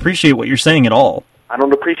 I don't appreciate what you're saying at all. I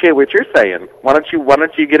don't appreciate what you're saying. Why don't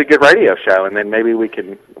you get a good radio show, and then maybe we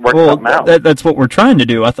can work something out. That's what we're trying to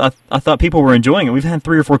do. I thought people were enjoying it. We've had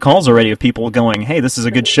 3 or 4 calls already of people going, "Hey, this is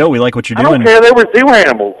a good show. We like what you're doing." I don't care. They were zoo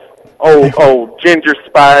animals. Oh, Ginger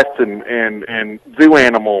Spice and zoo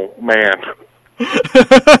animal man.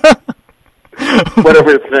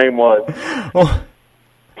 Whatever his name was. Well,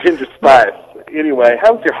 Ginger Spice. Anyway,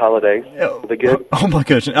 how was your holidays? Were they good? Oh my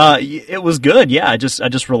gosh, it was good. Yeah, I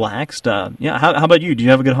just relaxed. Yeah, how about you? Did you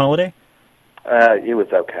have a good holiday? It was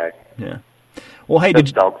okay. Yeah. Well, hey, the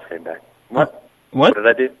dogs came back. What? What did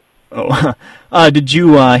I do? Oh, did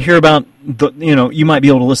you hear about the? You might be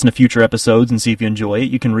able to listen to future episodes and see if you enjoy it.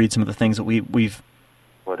 You can read some of the things that we've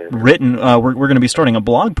written. We're going to be starting a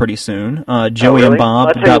blog pretty soon.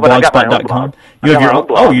 joeyandbob.blogspot.com. You have your own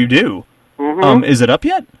blog. Oh, you do. Mm-hmm. Is it up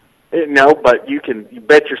yet? No, but you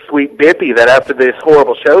bet your sweet bippy that after this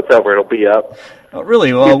horrible show's over, it'll be up. Oh,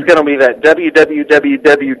 really? Well, it's going to be that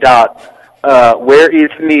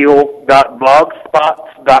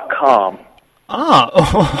www.whereisneil.blogspot.com.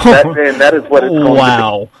 That is what it's going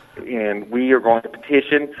to be. And we are going to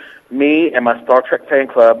petition me and my Star Trek fan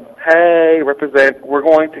club. Hey, represent. We're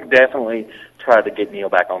going to definitely try to get Neil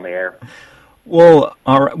back on the air. Well,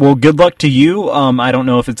 all right. Well, good luck to you. I don't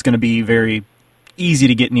know if it's going to be very easy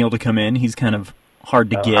to get Neil to come in. He's kind of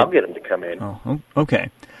hard to get. I'll get him to come in. Oh,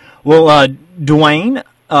 okay. Well, Dwayne,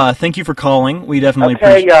 thank you for calling. We definitely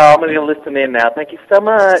appreciate it. Okay, y'all. I'm going to listen in now. Thank you so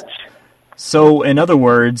much. So, in other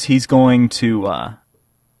words, he's going to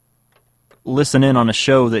listen in on a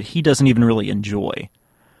show that he doesn't even really enjoy.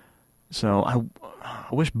 So, I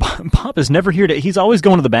wish Bob is never here to... He's always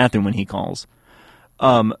going to the bathroom when he calls.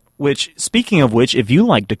 Speaking of which, if you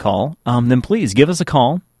like to call, then please give us a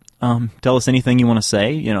call. Tell us anything you want to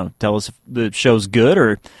say. Tell us if the show's good,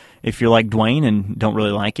 or if you're like Dwayne and don't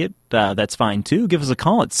really like it, that's fine too. Give us a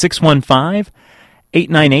call at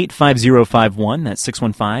 615-898-5051. That's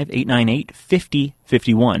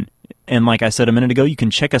 615-898-5051. And like I said a minute ago, you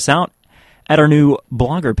can check us out at our new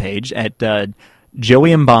blogger page at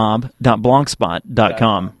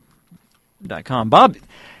joeyandbob.blogspot.com. Bob,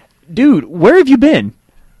 dude, where have you been?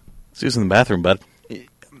 He was in the bathroom, bud.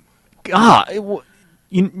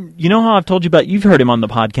 You know how I've told you about... You've heard him on the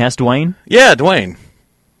podcast, Dwayne? Yeah, Dwayne.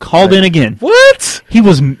 Called in again. What? He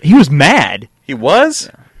was mad. He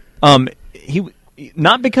was? He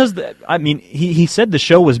not because... he said the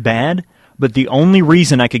show was bad, but the only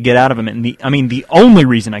reason I could get out of him... the only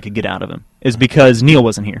reason I could get out of him is because Neil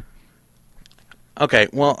wasn't here. Okay,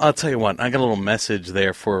 well, I'll tell you what. I got a little message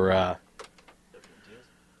there for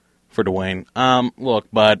Dwayne.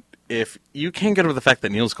 Look, bud, if you can't get over the fact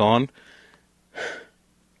that Neil's gone...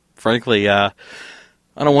 Frankly, I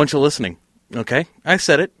don't want you listening, okay? I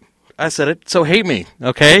said it, so hate me,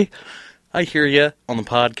 okay? I hear you on the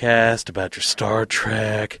podcast about your Star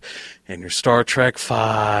Trek and your Star Trek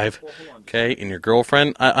 5, okay, and your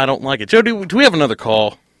girlfriend. I don't like it. Joe, do we have another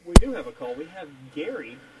call? We do have a call. We have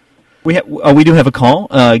Gary. We do have a call.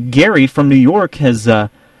 Gary from New York has...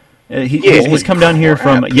 he's come down here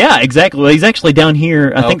from... Yeah, exactly. Well, he's actually down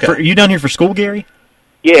here, I think... Are you down here for school, Gary?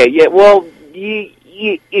 Yeah, well...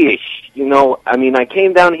 ish, I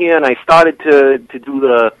came down here and I started to do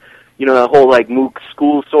the, the whole MOOC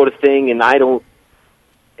school sort of thing, and I don't,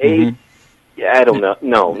 I don't know,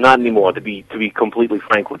 no, not anymore. To be completely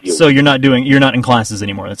frank with you. So you're not in classes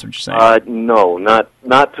anymore. That's what you're saying. No,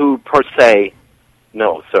 not to per se,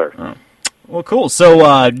 no, sir. Oh. Well, cool.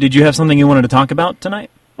 So did you have something you wanted to talk about tonight?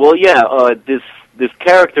 Well, yeah, this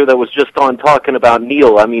character that was just on talking about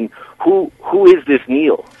Neil. Who is this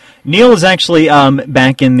Neil? Neil is actually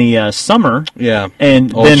back in the summer,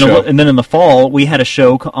 and then in the fall we had a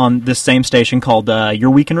show on this same station called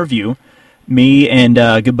Your Week in Review. Me and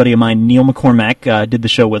a good buddy of mine, Neil McCormack, did the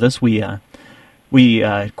show with us. We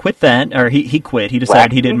quit that, or he quit. He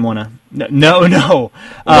decided he didn't want to. No.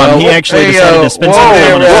 He actually decided to spend some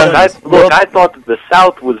time on it. Look, I thought that the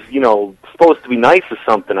South was supposed to be nice or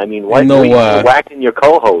something. Why are you whacking your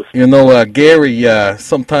co-host? Gary,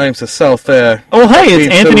 sometimes the South... hey,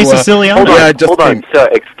 it's Anthony Siciliano. Hold on, sir,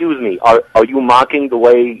 excuse me. Are you mocking the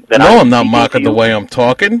way that I'm not mocking the way I'm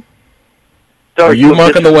talking. Sir, are you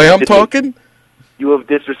mocking the way I'm talking? You have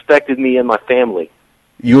disrespected me and my family.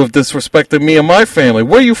 You have disrespected me and my family.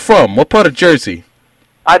 Where are you from? What part of Jersey?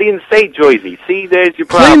 I didn't say Jersey. See, there's your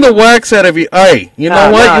problem. Clean the wax out of your eye. You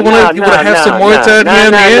know what? You want to have some words out here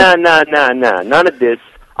in the end? No. None of this.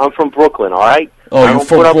 I'm from Brooklyn, all right? Oh, you're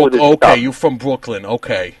from Brooklyn. Okay, you're from Brooklyn.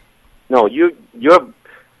 Okay. No, you're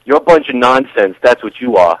a bunch of nonsense. That's what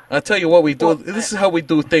you are. I'll tell you what we do. This is how we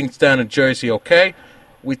do things down in Jersey, okay?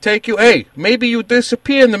 We take you. Hey, maybe you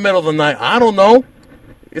disappear in the middle of the night. I don't know.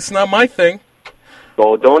 It's not my thing.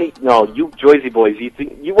 So no, you Jersey boys,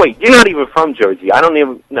 wait, you're not even from Jersey. I don't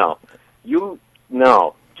even, no.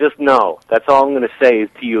 Just no. That's all I'm going to say is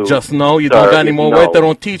to you. Just no? You don't got any more weight? They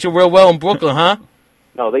don't teach you real well in Brooklyn, huh?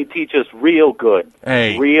 No, they teach us real good.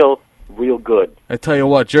 Hey. Real good. I tell you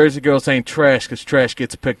what, Jersey girls ain't trash because trash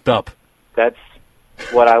gets picked up. That's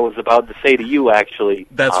what I was about to say to you, actually.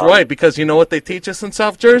 That's right, because you know what they teach us in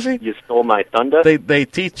South Jersey? You stole my thunder? They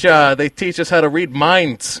teach us how to read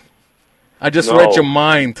minds. I just read your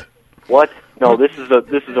mind. What? No, this is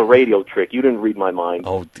a radio trick. You didn't read my mind.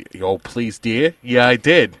 Oh, please, dear. Yeah, I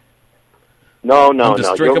did. No. I'm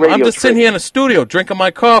just sitting here in the studio drinking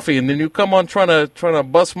my coffee, and then you come on trying to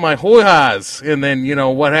bust my hoo-ha's, and then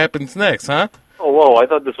what happens next, huh? Oh, whoa! I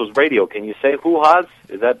thought this was radio. Can you say hoo-ha's?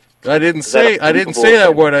 Is that? I didn't say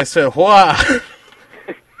that word. I said hoo-ha.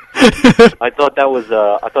 I thought that was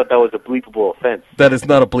a bleepable offense. That is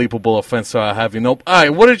not a bleepable offense, so I have you. Nope. All right,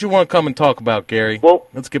 what did you want to come and talk about, Gary? Well,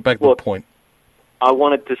 let's get back to the point. I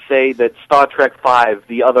wanted to say that Star Trek V,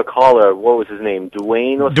 the other caller, what was his name?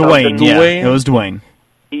 Dwayne or something? Dwayne, it was Dwayne.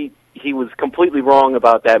 He was completely wrong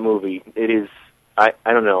about that movie. It is, I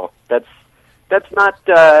don't know. That's not,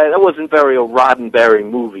 that wasn't very a Roddenberry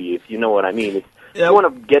movie, if you know what I mean. If you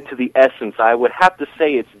want to get to the essence, I would have to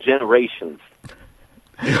say it's Generations.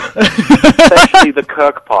 Especially the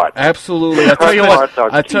Kirk part. Absolutely.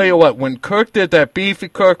 I tell you what, when Kirk did that beefy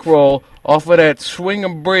Kirk roll off of that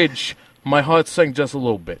swinging bridge, my heart sank just a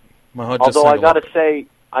little bit. Although I gotta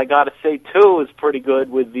say too, is pretty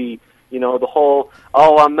good with the the whole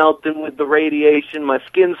I'm melting with the radiation, my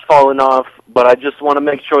skin's falling off, but I just want to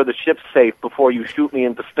make sure the ship's safe before you shoot me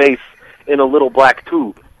into space in a little black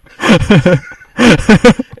tube.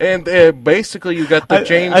 And basically, you got the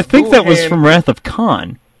James. I think that was from Wrath of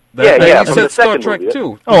Khan. You said Star Trek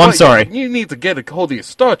too. Oh, I'm sorry. You need to get a hold of your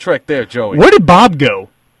Star Trek there, Joey. Where did Bob go?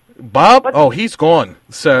 Bob? Oh, he's gone,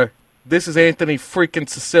 sir. This is Anthony freaking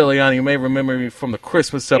Siciliani. You may remember me from the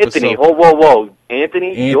Christmas episode. Anthony, whoa.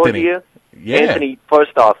 Anthony, you're here? Yeah. Anthony,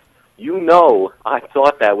 first off, I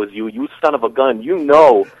thought that was you. You son of a gun.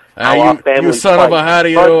 Our family you son of a how do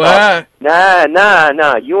you know how?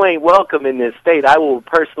 Nah. You ain't welcome in this state. I will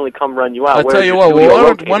personally come run you out. I'll tell you what.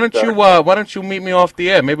 Why don't you meet me off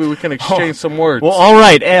the air? Maybe we can exchange some words. Well, all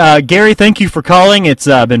right, Gary. Thank you for calling. It's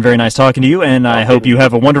been very nice talking to you, and I hope you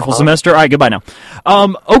have a wonderful semester. All right, goodbye now.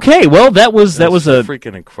 Okay. Well, that was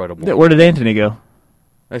freaking incredible. Where did Anthony go?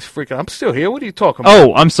 That's freaking. I'm still here. What are you talking about?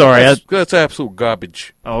 Oh, I'm sorry. That's absolute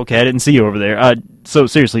garbage. Oh, okay, I didn't see you over there. So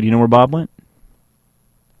seriously, do you know where Bob went?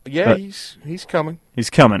 Yeah, he's coming. He's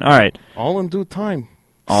coming. All right. All in due time.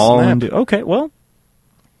 Okay. Well.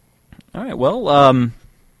 All right. Well. All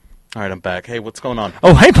right. I'm back. Hey, what's going on?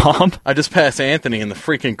 Oh, hey, Bob. I just passed Anthony in the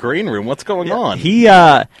freaking green room. What's going on?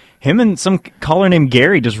 Him and some caller named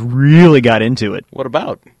Gary just really got into it. What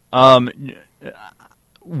about?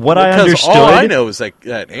 What I understood. All I know is that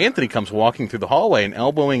Anthony comes walking through the hallway and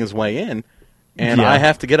elbowing his way in, and I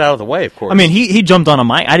have to get out of the way. Of course. I mean, he jumped on a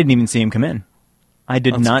mic. I didn't even see him come in. I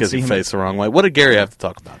did That's not because see he him. faced the wrong way. What did Gary have to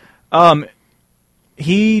talk about?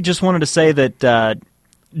 He just wanted to say that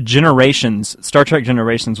Star Trek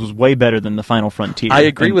Generations was way better than The Final Frontier. I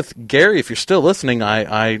agree with Gary. If you're still listening,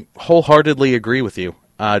 I wholeheartedly agree with you.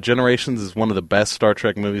 Generations is one of the best Star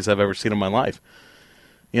Trek movies I've ever seen in my life.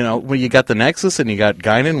 You know, when you got the Nexus and you got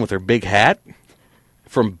Guinan with her big hat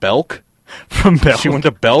from Belk. She went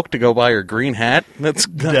to Belk to go buy her green hat. That's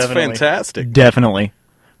fantastic. Definitely.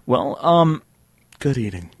 Well, good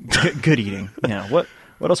eating. Good eating. Yeah. What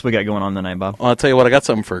else we got going on tonight, Bob? Well, I'll tell you what. I got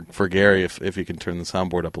something for Gary. If you can turn the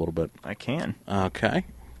soundboard up a little bit. I can. Okay.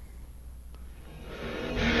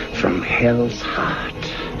 From hell's heart,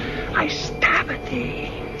 I stab at thee.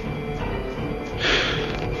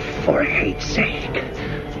 For hate's sake,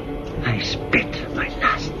 I spit my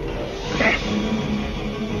last breath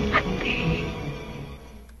at thee.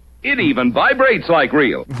 It even vibrates like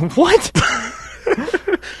real. What?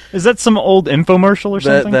 Is that some old infomercial or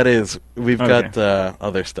something? That is. We've got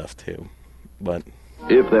other stuff too, but.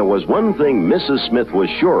 If there was one thing Mrs. Smith was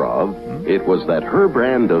sure of, it was that her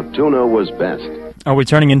brand of tuna was best. Are we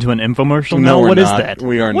turning into an infomercial? No, what is that?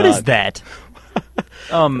 We are What not. is that?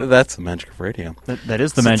 That's the magic of radio. That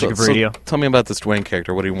is the magic of radio. So tell me about this Dwayne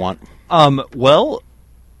character. What do you want? Well,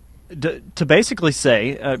 to basically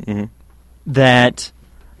say that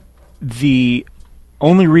the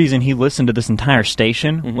only reason he listened to this entire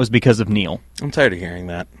station was because of Neil. I'm tired of hearing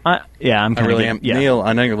that. I'm kind of really am. Yeah. Neil,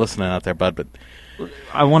 I know you're listening out there, bud, but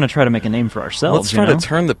I want to try to make a name for ourselves. Let's try to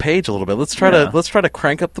turn the page a little bit. Let's try to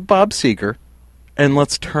crank up the Bob Seeger, and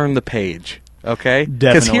let's turn the page. Okay,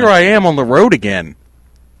 because here I am on the road again.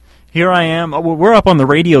 Here I am. We're up on the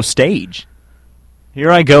radio stage.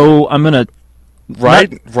 Here I go. I'm gonna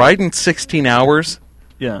ride in 16 hours.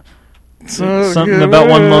 Yeah. So Something good. about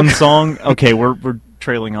one lone song. Okay, we're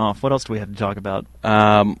trailing off. What else do we have to talk about?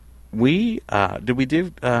 Did we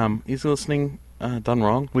do easy listening done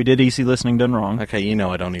wrong? We did easy listening done wrong. Okay,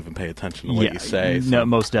 I don't even pay attention to what you say. So. No,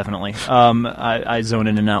 most definitely. I zone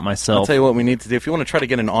in and out myself. I'll tell you what we need to do. If you want to try to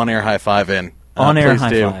get an on-air high five in, on-air please high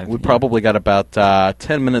do. five. We probably got about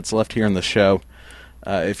 10 minutes left here in the show.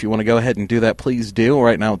 If you want to go ahead and do that, please do.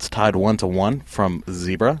 Right now it's tied 1-1 from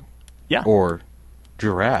Zebra. Yeah. Or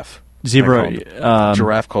Giraffe. Zebra.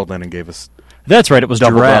 Giraffe called in and gave us... That's right, it was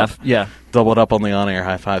Giraffe. Yeah. Doubled up on the on-air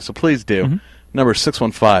high five. So please do. Mm-hmm. Number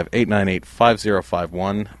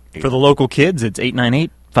 615-898-5051. For the local kids, it's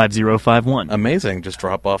 898-5051. Amazing. Just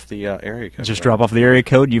drop off the area code. Just drop off the area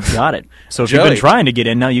code, you've got it. So if Joey, you've been trying to get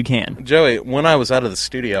in, now you can. Joey, when I was out of the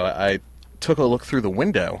studio, I took a look through the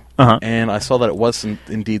window, and I saw that it was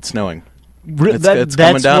indeed snowing. It's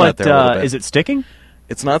coming down out there a little bit. Is it sticking?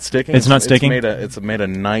 It's not sticking. It's not sticking? It's made a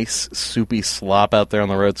nice, soupy slop out there on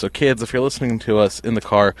the road. So kids, if you're listening to us in the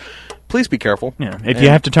car, please be careful. Yeah. If you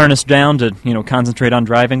have to turn us down to, concentrate on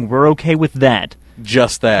driving, we're okay with that.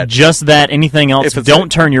 Just that. Just that. Anything else,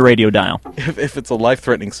 don't turn your radio dial. If it's a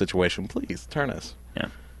life-threatening situation, please turn us. Yeah.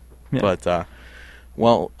 But,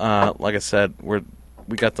 like I said, we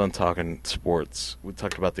got done talking sports. We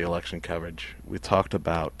talked about the election coverage. We talked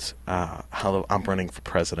about how I'm running for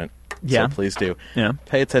president. Yeah. So please do. Yeah.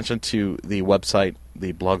 Pay attention to the website,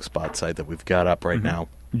 the Blogspot site that we've got up right now.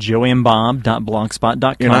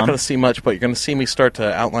 joeyandbob.blogspot.com. You're not going to see much, but you're going to see me start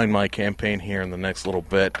to outline my campaign here in the next little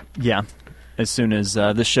bit. Yeah. As soon as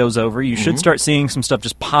this show's over, you should start seeing some stuff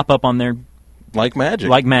just pop up on there. Like magic.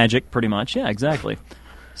 Like magic, pretty much. Yeah, exactly.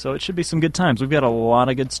 So it should be some good times. We've got a lot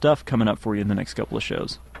of good stuff coming up for you in the next couple of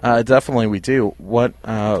shows. Definitely we do. What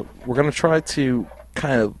we're going to try to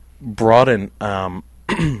kind of broaden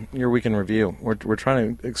your week in review. We're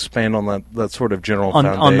trying to expand on that sort of general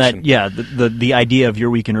foundation. On that, yeah, the idea of your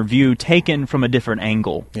week in review taken from a different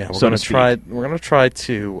angle. Yeah, we're going to try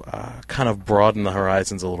to kind of broaden the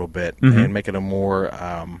horizons a little bit and make it a more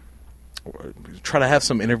try to have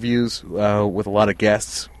some interviews with a lot of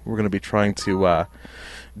guests. We're going to be trying to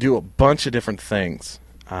do a bunch of different things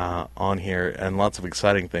on here and lots of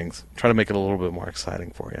exciting things. Try to make it a little bit more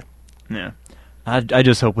exciting for you. Yeah. I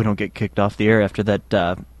just hope we don't get kicked off the air after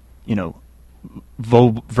that,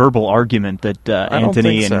 verbal argument that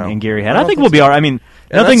Anthony and Gary had. I think we'll be all right. I mean,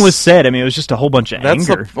 nothing was said. I mean, it was just a whole bunch of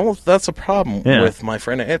anger. That's a problem with my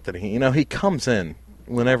friend Anthony. He comes in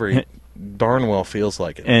whenever he darn well feels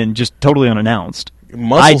like it. And just totally unannounced.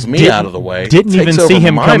 Muscles me out of the way. Didn't even see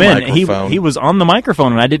him come in. He was on the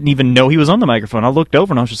microphone, and I didn't even know he was on the microphone. I looked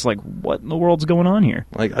over, and I was just like, what in the world's going on here?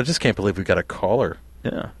 Like, I just can't believe we got a caller.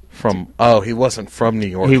 Yeah. He wasn't from New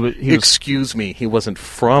York. Excuse me, he wasn't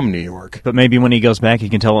from New York. But maybe when he goes back, he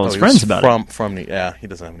can tell all his friends about it. He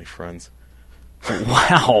doesn't have any friends.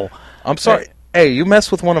 Wow. I'm sorry. Hey, you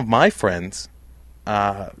mess with one of my friends,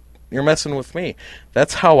 you're messing with me.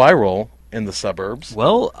 That's how I roll in the suburbs.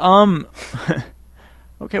 Well,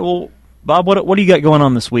 okay, well, Bob, what do you got going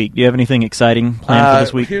on this week? Do you have anything exciting planned for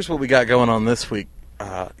this week? Here's what we got going on this week,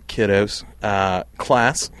 kiddos.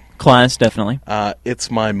 Class, definitely.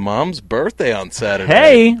 It's my mom's birthday on Saturday.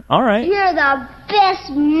 Hey, all right. You're the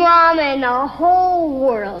best mom in the whole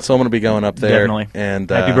world. So I'm going to be going up there. Definitely. And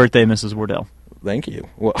happy birthday, Mrs. Wardell. Thank you.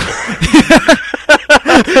 Well,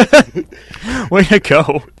 way to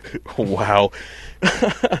go. Wow.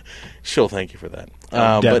 She'll thank you for that.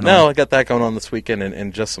 But no, I got that going on this weekend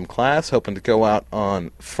and just some class. Hoping to go out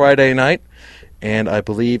on Friday night. And I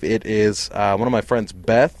believe it is one of my friends,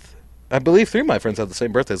 Beth. I believe 3 of my friends have the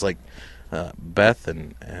same birthdays. Like Beth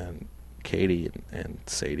and Katie and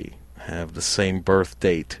Sadie have the same birth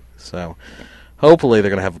date. So hopefully they're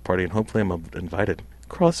going to have a party, and hopefully I'm invited.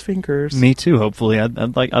 Cross fingers. Me too. Hopefully,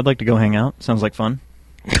 I'd like to go hang out. Sounds like fun.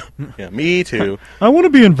 Yeah, me too. I want to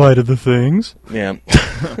be invited to things. Yeah.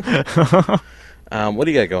 What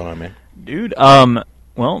do you got going on, man? Dude,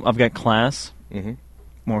 well, I've got class. Mm-hmm.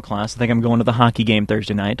 More class. I think I'm going to the hockey game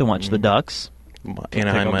Thursday night to watch the Ducks.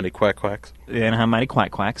 Anaheim Mighty Quack Quacks. The Anaheim Mighty Quack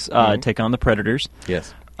Quacks take on the Predators.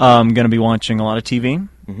 Yes. I'm going to be watching a lot of TV,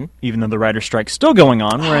 even though the writer's strike's still going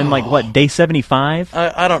on. We're in, day 75?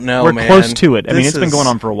 I don't know, We're man. close to it. I mean, it's been going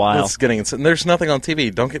on for a while. It's getting insane. There's nothing on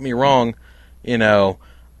TV. Don't get me wrong.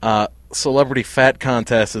 Celebrity Fat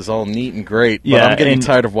Contest is all neat and great, but I'm getting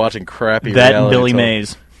tired of watching crappy that reality. That and Billy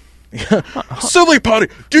Mays. Silly putty!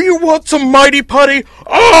 Do you want some mighty putty?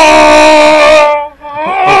 Oh!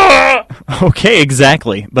 Okay,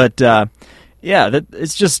 exactly. But,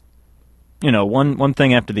 it's just, one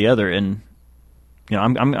thing after the other, and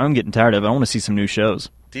I'm getting tired of it. I want to see some new shows.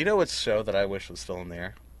 Do you know what show that I wish was still in the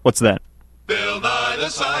air? What's that? Bill Nye the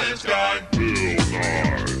Science Guy. Bill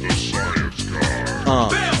Nye the Science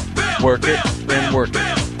Guy. Work it and work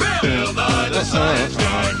it. Bill Nye the Science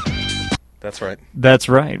Guy. That's right. That's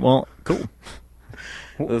right. Well, cool.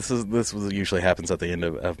 This usually happens at the end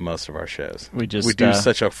of most of our shows. We do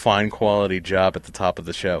such a fine quality job at the top of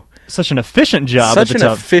the show. Such an efficient job. Such an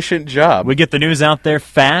efficient job. We get the news out there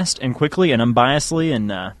fast and quickly and unbiasedly.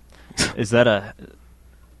 And is that a?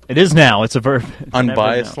 It is now. It's a verb. It's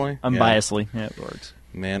unbiasedly. Unbiasedly. Yeah, it works.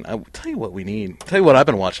 Man, I'll tell you what we need. Tell you what I've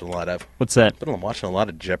been watching a lot of. What's that? I've been watching a lot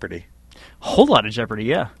of Jeopardy. A whole lot of Jeopardy.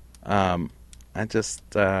 Yeah. I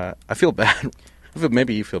feel bad.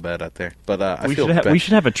 Maybe you feel bad out there, but I feel bad. We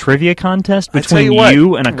should have a trivia contest between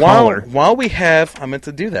you and a caller. While we have, I meant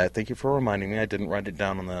to do that. Thank you for reminding me. I didn't write it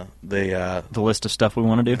down on the list of stuff we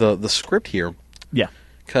want to do. The script here. Yeah.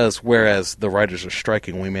 Because whereas the writers are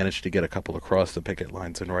striking, we managed to get a couple across the picket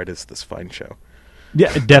lines and write us this fine show.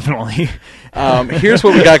 Yeah, definitely. Here's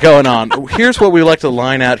what we got going on. Here's what we like to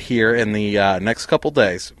line out here in the next couple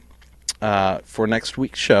days for next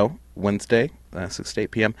week's show, Wednesday, 6 to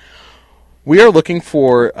 8 p.m. We are looking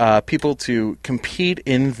for people to compete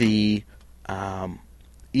in the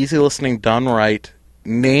Easy Listening Done Right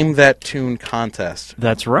Name That Tune contest.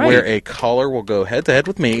 That's right. Where a caller will go head-to-head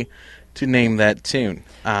with me to name that tune.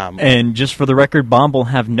 And just for the record, Bob will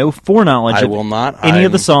have no foreknowledge of any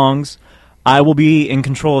of the songs. I will be in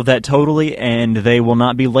control of that totally, and they will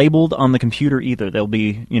not be labeled on the computer either. They'll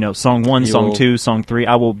be, song 1, song 2, song 3.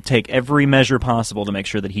 I will take every measure possible to make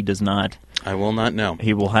sure that he does not. I will not know.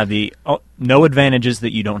 He will have no advantages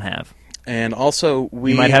that you don't have. And also,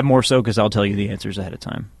 You might have more so because I'll tell you the answers ahead of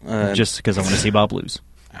time. Just because I want to see Bob lose.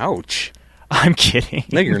 Ouch. I'm kidding.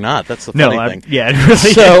 No, you're not. That's the funny thing. Yeah, it really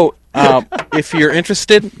So, if you're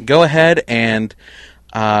interested, go ahead and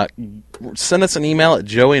send us an email at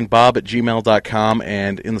joeyandbob@gmail.com,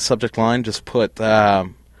 and in the subject line, just put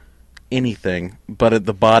anything, but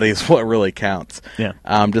the body is what really counts. Yeah.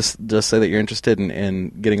 Just say that you're interested in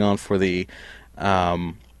getting on for the.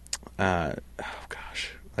 Oh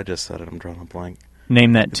gosh, I just said it. I'm drawing a blank.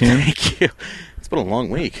 Name That Tune. Thank you. It's been a long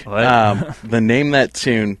week. What? The Name That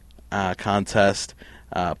Tune contest.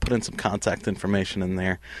 Put in some contact information in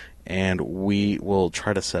there, and we will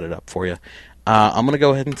try to set it up for you. I'm going to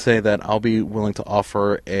go ahead and say that I'll be willing to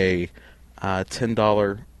offer a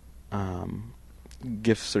 $10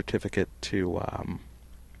 gift certificate to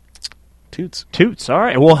Toots. Toots, all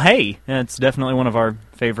right. Well, hey, it's definitely one of our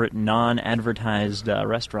favorite non-advertised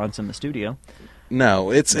restaurants in the studio.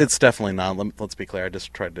 No, it's definitely not. Let's be clear. I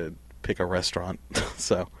just tried to pick a restaurant,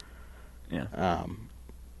 so yeah,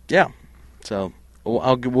 yeah. So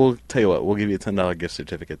we'll tell you what. We'll give you a $10 gift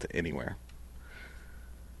certificate to anywhere.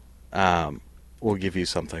 We'll give you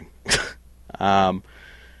something.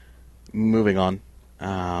 Moving on.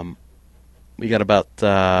 You got about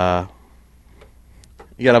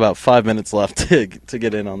 5 minutes left to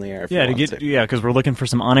get in on the air. Because we're looking for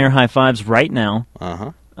some on-air high fives right now.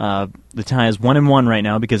 The tie is 1-1 right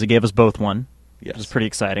now because it gave us both one. Yes, which is pretty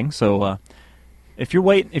exciting. So if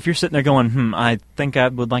you're sitting there going, I think I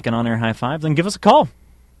would like an on-air high five, then give us a call.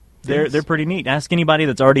 They're pretty neat. Ask anybody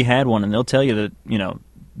that's already had one, and they'll tell you that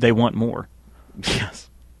they want more. Yes.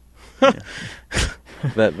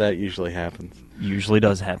 that usually happens. Usually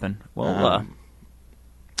does happen. Well,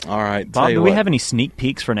 all right, Bob, do we have any sneak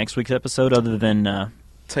peeks for next week's episode other than...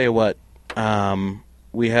 Tell you what,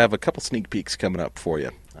 we have a couple sneak peeks coming up for you.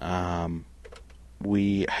 I'm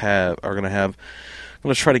going to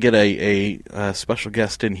try to get a special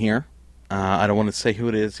guest in here. I don't want to say who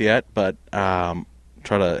it is yet, but try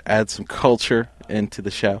to add some culture into the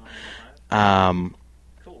show.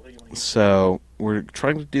 So we're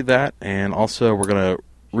trying to do that, and also we're going to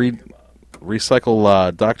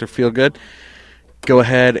recycle Dr. Feelgood. Go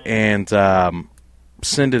ahead and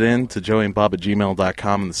send it in to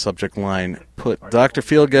joeyandbob@gmail.com in the subject line. Put Dr.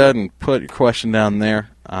 Feelgood and put your question down there.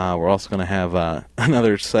 We're also going to have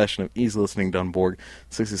another session of Easy Listening done board.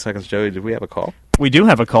 60 seconds, Joey. Did we have a call? We do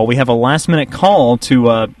have a call. We have a last-minute call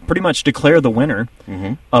to pretty much declare the winner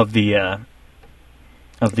of the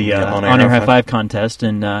On-Air High Five contest,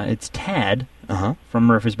 and it's Tad from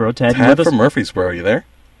Murfreesboro. Tad from Murfreesboro, you there?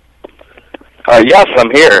 Yes,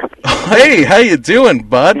 I'm here. Hey, how you doing,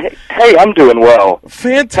 bud? Hey, I'm doing well.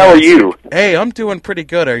 Fantastic. How are you? Hey, I'm doing pretty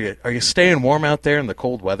good. Are you staying warm out there in the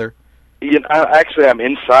cold weather? Actually, I'm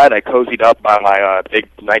inside. I cozied up by my big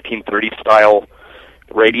 1930s style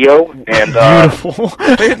radio, and beautiful.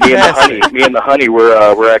 me and the honey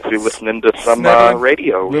we're actually listening to some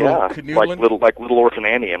radio. Like Little Orphan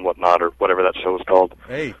Annie and whatnot, or whatever that show is called.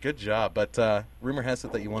 Hey, good job. But rumor has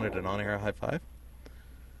it that you wanted an on-air high five.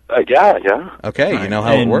 Yeah. Okay, you know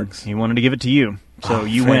how it works. He wanted to give it to you, so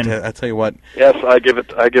you win. I tell you what. Yes, I give it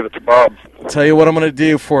to Bob. Tell you what I'm going to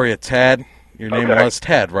do for you, Tad. Your name was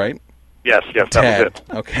Tad, right? Yes, Tad. That was it.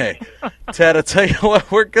 Okay. Tad, I'll tell you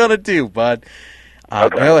what we're going to do, bud.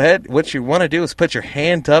 Go ahead. What you want to do is put your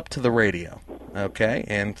hand up to the radio, okay?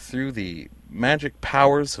 And through the magic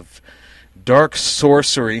powers of dark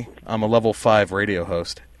sorcery, I'm a level 5 radio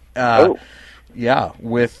host. Yeah,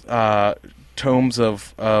 with tomes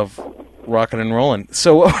of rockin' and rollin'.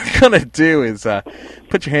 So what we're going to do is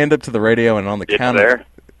put your hand up to the radio, and on the count there.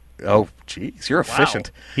 Oh, jeez, you're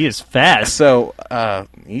efficient. Wow. He is fast. So,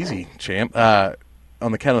 easy, champ.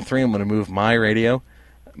 On the count of 3, I'm going to move my radio,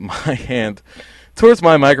 my hand towards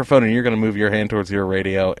my microphone, and you're going to move your hand towards your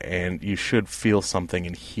radio, and you should feel something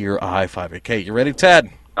and hear a high five. Okay, you ready,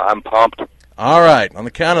 Tad? I'm pumped. All right, on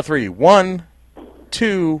the count of 3. 1,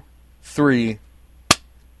 2, 3.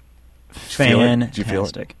 Fantastic. Did you feel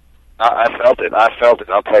it? I felt it.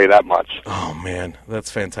 I'll tell you that much. Oh, man,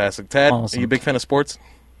 that's fantastic. Tad, awesome. Are you a big fan of sports?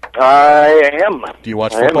 I am. Do you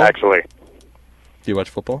watch football? I am, actually. Do you watch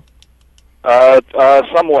football?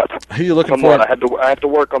 Somewhat. Who are you looking for? for? I have to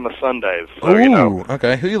work on the Sundays. So, Ooh,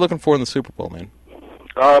 okay. Who are you looking for in the Super Bowl, man?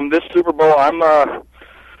 This Super Bowl, I'm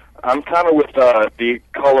kind of with the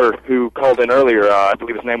caller who called in earlier. I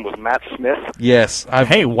believe his name was Matt Smith. Yes.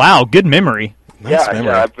 Hey, wow, good memory. Nice memory.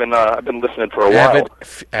 Yeah, I've been listening for a while.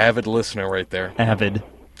 Avid listener right there. Avid.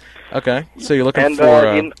 Okay, so you're looking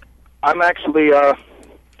for. I'm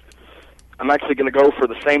actually going to go for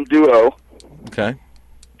the same duo. Okay.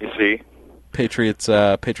 You see. Patriots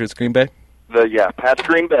Green Bay? Pats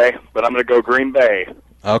Green Bay, but I'm going to go Green Bay.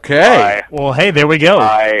 Okay. Well, hey, there we go.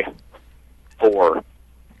 By 4.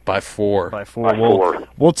 By 4. By 4.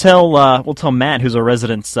 We'll tell Matt, who's a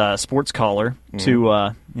resident sports caller,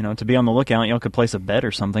 to be on the lookout. Y'all could place a bet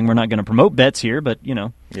or something. We're not going to promote bets here, but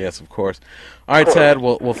Yes, of course. All right, Tad.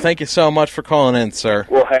 Well, thank you so much for calling in, sir.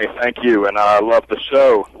 Well, hey, thank you, and I love the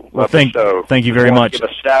show. Thank you very much. Give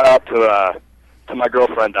a shout out to my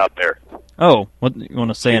girlfriend out there. Oh, what you want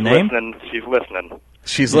to say a name? She's listening.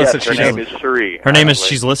 She's listening. Her name is Cherie. Her name is.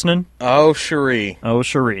 She's listening. Oh, Cherie. Oh,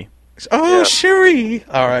 Cherie. Oh, Cherie.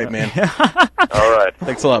 All right, man. All right.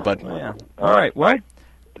 Thanks a lot, bud. Yeah. All right. Well,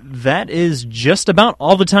 that is just about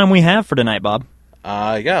all the time we have for tonight, Bob.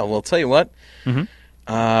 Yeah. Well, I'll tell you what.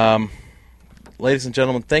 Mm-hmm. Ladies and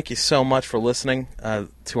gentlemen, thank you so much for listening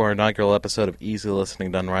to our inaugural episode of Easy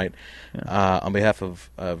Listening Done Right. On behalf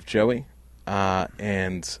of Joey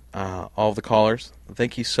and all of the callers,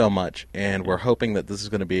 thank you so much. And we're hoping that this is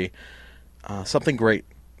going to be something great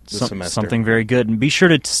this semester. Something very good. And be sure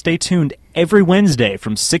to stay tuned every Wednesday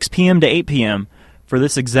from 6 p.m. to 8 p.m. for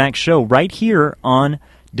this exact show right here on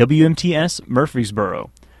WMTS Murfreesboro.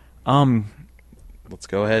 Let's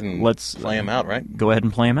go ahead and play them out, right? Go ahead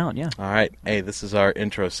and play them out, yeah. All right. Hey, this is our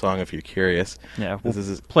intro song, if you're curious. Yeah, we'll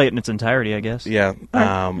play it in its entirety, I guess. Yeah.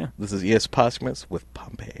 This is E.S. Posthumous with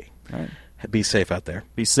Pompeii. All right. Be safe out there.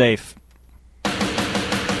 Be safe.